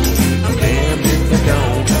do, I'm damned if I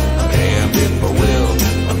don't, I'm damned if I will,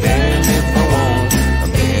 I'm damned if I won't,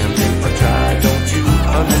 I'm damned if I try. Don't you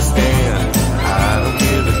understand? I don't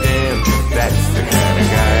give a damn. That's the kind of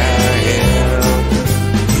guy I am.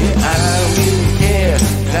 Yeah, I don't really care.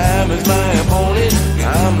 Time is my opponent.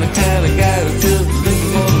 I'm the kind of guy who's just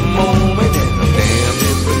living for the moment. And I'm damned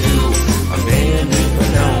if I do, I'm damned if I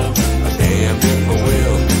don't, I'm damned if I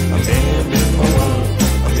will, I'm damned if I won't,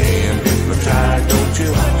 I'm damned if I try. Don't you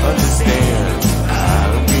understand? I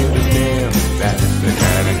don't give a damn. That's the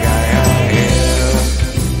kind of guy I am.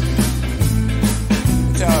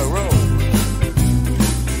 That's how I roll.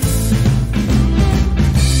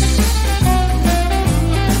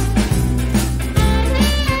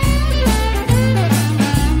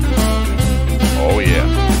 Oh, yeah.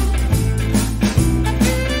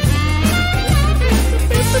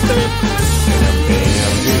 And I'm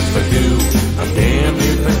damned if I do, I'm damned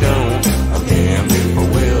if I don't, I'm damned if I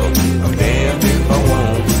will, I'm damned if I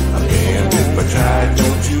won't, I'm damned if I try.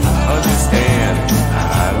 Don't you understand?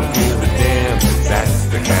 I don't give a damn. That's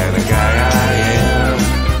the kind of guy I am.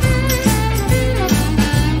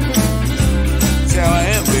 That's how I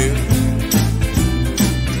am, baby.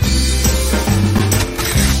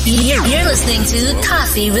 You're listening to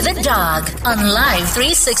Coffee with a Dog on Live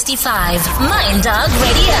 365 Mind Dog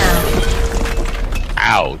Radio.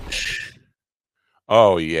 Ouch.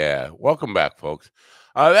 Oh, yeah. Welcome back, folks.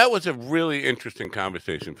 That was a really interesting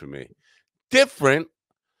conversation for me. Different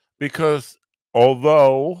because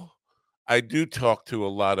although I do talk to a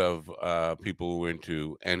lot of people who are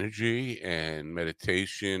into energy and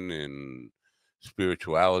meditation and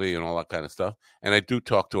spirituality and all that kind of stuff, and I do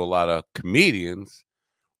talk to a lot of comedians,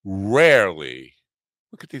 rarely,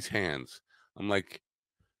 look at these hands. I'm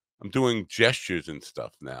doing gestures and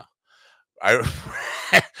stuff now. I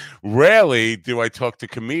rarely do I talk to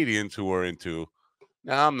comedians who are into,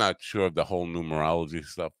 now I'm not sure of the whole numerology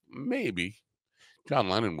stuff. Maybe John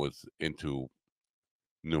Lennon was into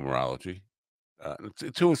numerology.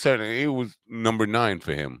 To a certain, it was number 9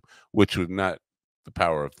 for him, which was not the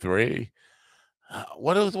power of 3.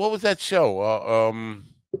 What was that show?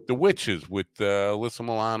 The Witches with Alyssa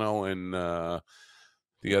Milano and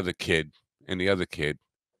the other kid,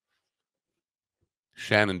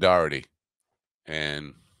 Shannon Doherty,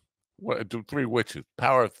 and The three witches,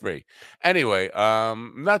 power of three. Anyway,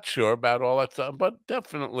 not sure about all that stuff, but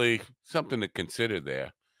definitely something to consider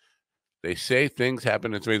there. They say things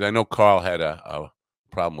happen in threes. I know Carl had a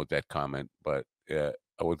problem with that comment, but I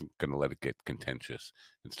wasn't going to let it get contentious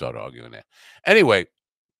and start arguing there. Anyway,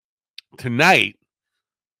 tonight,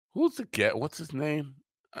 who's the guest? What's his name?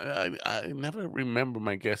 I never remember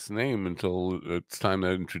my guest's name until it's time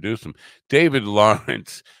to introduce him. David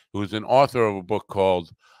Lawrence, who's an author of a book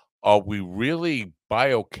called Are We Really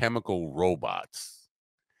Biochemical Robots?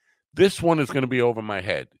 This one is going to be over my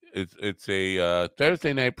head. It's a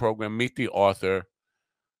Thursday night program. Meet the author.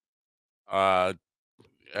 As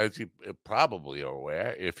you probably are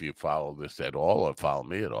aware, if you follow this at all or follow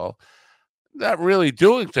me at all, not really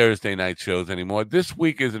doing Thursday night shows anymore. This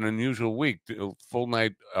week is an unusual week. Full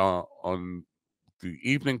night on the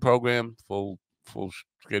evening program, full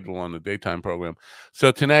schedule on the daytime program.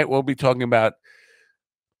 So tonight we'll be talking about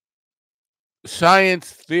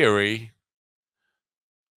science theory.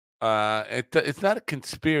 It's not a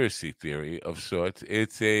conspiracy theory of sorts.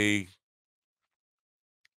 It's a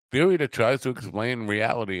theory that tries to explain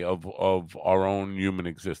reality of our own human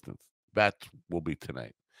existence. That will be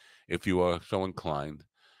tonight. If you are so inclined,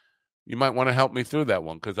 you might want to help me through that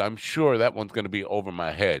one, because I'm sure that one's going to be over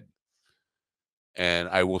my head. And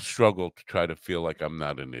I will struggle to try to feel like I'm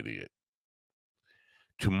not an idiot.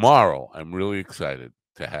 Tomorrow, I'm really excited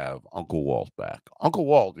to have Uncle Walt back. Uncle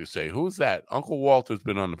Walt, you say, who's that? Uncle Walt has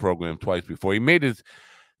been on the program twice before. He made his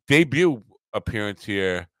debut appearance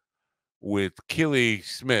here with Killer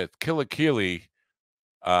Keely,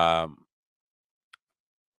 about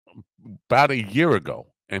a year ago.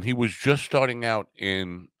 And he was just starting out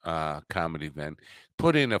in comedy then.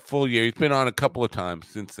 Put in a full year. He's been on a couple of times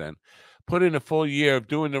since then. Put in a full year of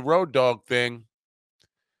doing the road dog thing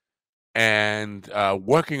and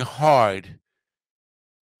working hard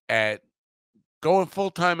at going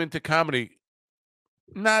full-time into comedy.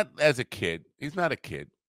 Not as a kid. He's not a kid.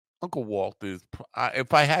 Uncle Walt is,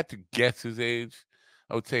 if I had to guess his age,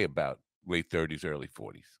 I would say about late 30s, early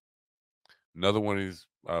 40s. Another one of these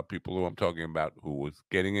people who I'm talking about who was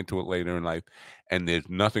getting into it later in life, and there's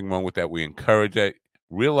nothing wrong with that. We encourage that,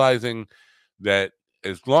 realizing that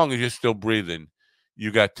as long as you're still breathing,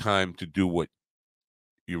 you got time to do what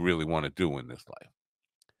you really want to do in this life.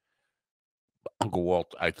 Uncle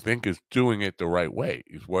Walt, I think, is doing it the right way.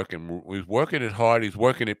 He's working it hard. He's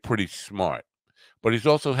working it pretty smart. But he's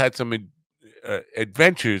also had some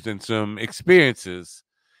adventures and some experiences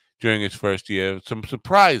during his first year, some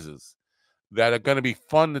surprises that are going to be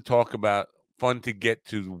fun to talk about, fun to get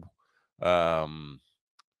to the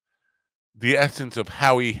essence of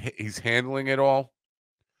how he's handling it all.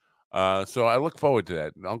 So I look forward to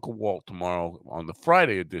that. Uncle Walt tomorrow on the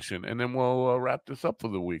Friday edition, and then we'll wrap this up for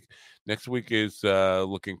the week. Next week is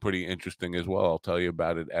looking pretty interesting as well. I'll tell you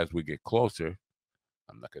about it as we get closer.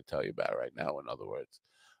 I'm not going to tell you about it right now, in other words.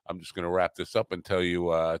 I'm just going to wrap this up and tell you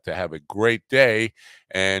to have a great day.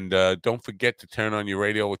 And don't forget to turn on your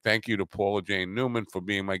radio. Thank you to Paula Jane Newman for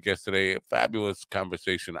being my guest today. A fabulous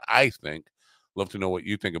conversation, I think. Love to know what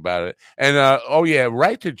you think about it. And,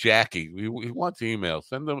 write to Jackie. He wants emails.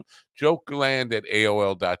 Send them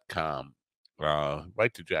jokeland@aol.com.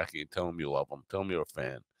 Write to Jackie and tell him you love him. Tell him you're a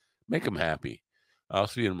fan. Make him happy. I'll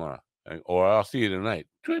see you tomorrow. Or I'll see you tonight.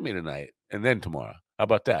 Join me tonight and then tomorrow. How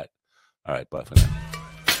about that? All right, bye for now.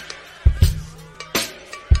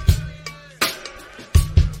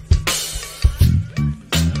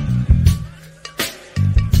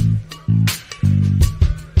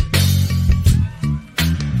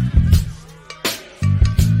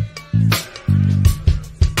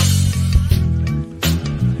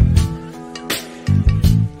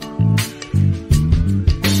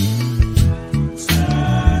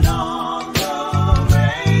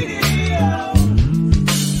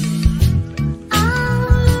 I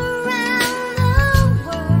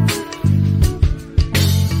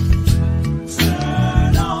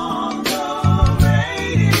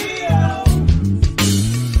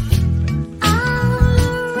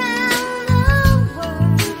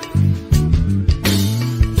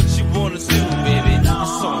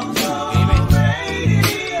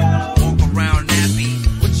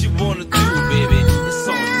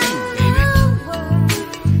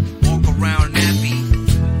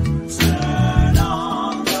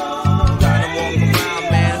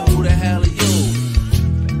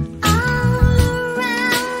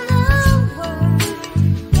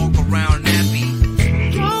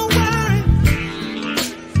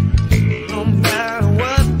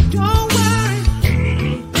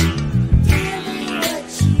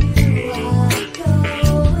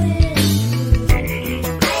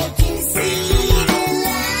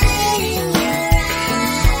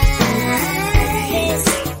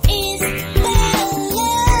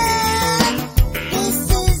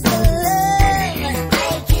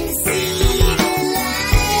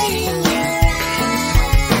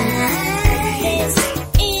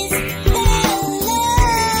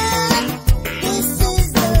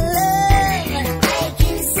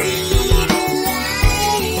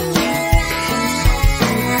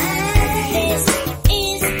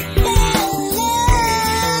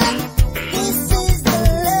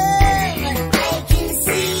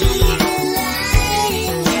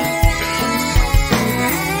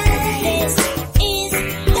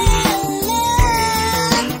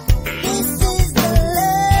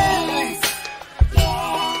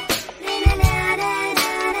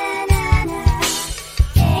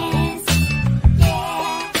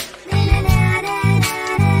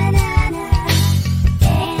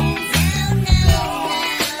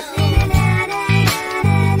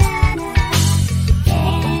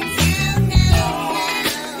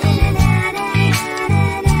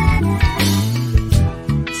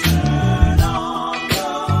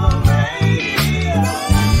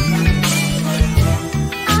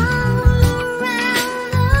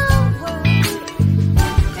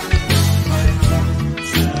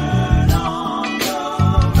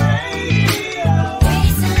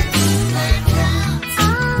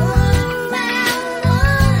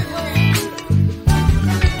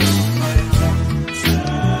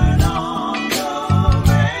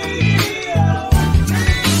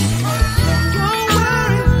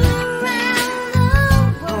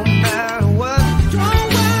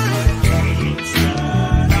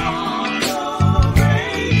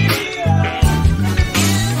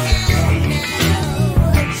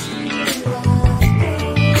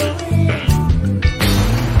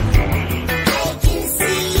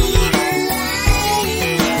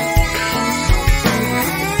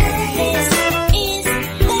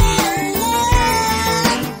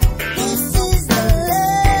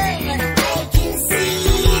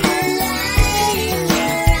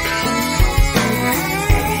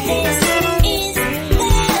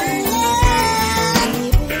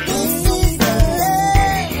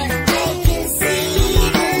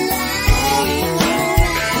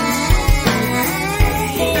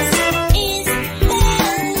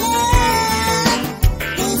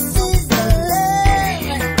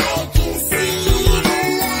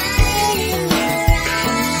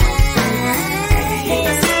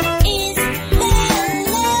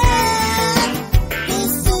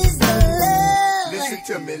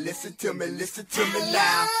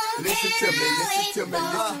Listen to me, listen to me,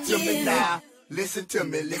 listen to me now. Listen to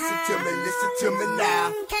me, listen to me, listen to me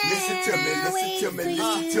now. Listen to me, listen to me,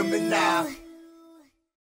 listen to me now.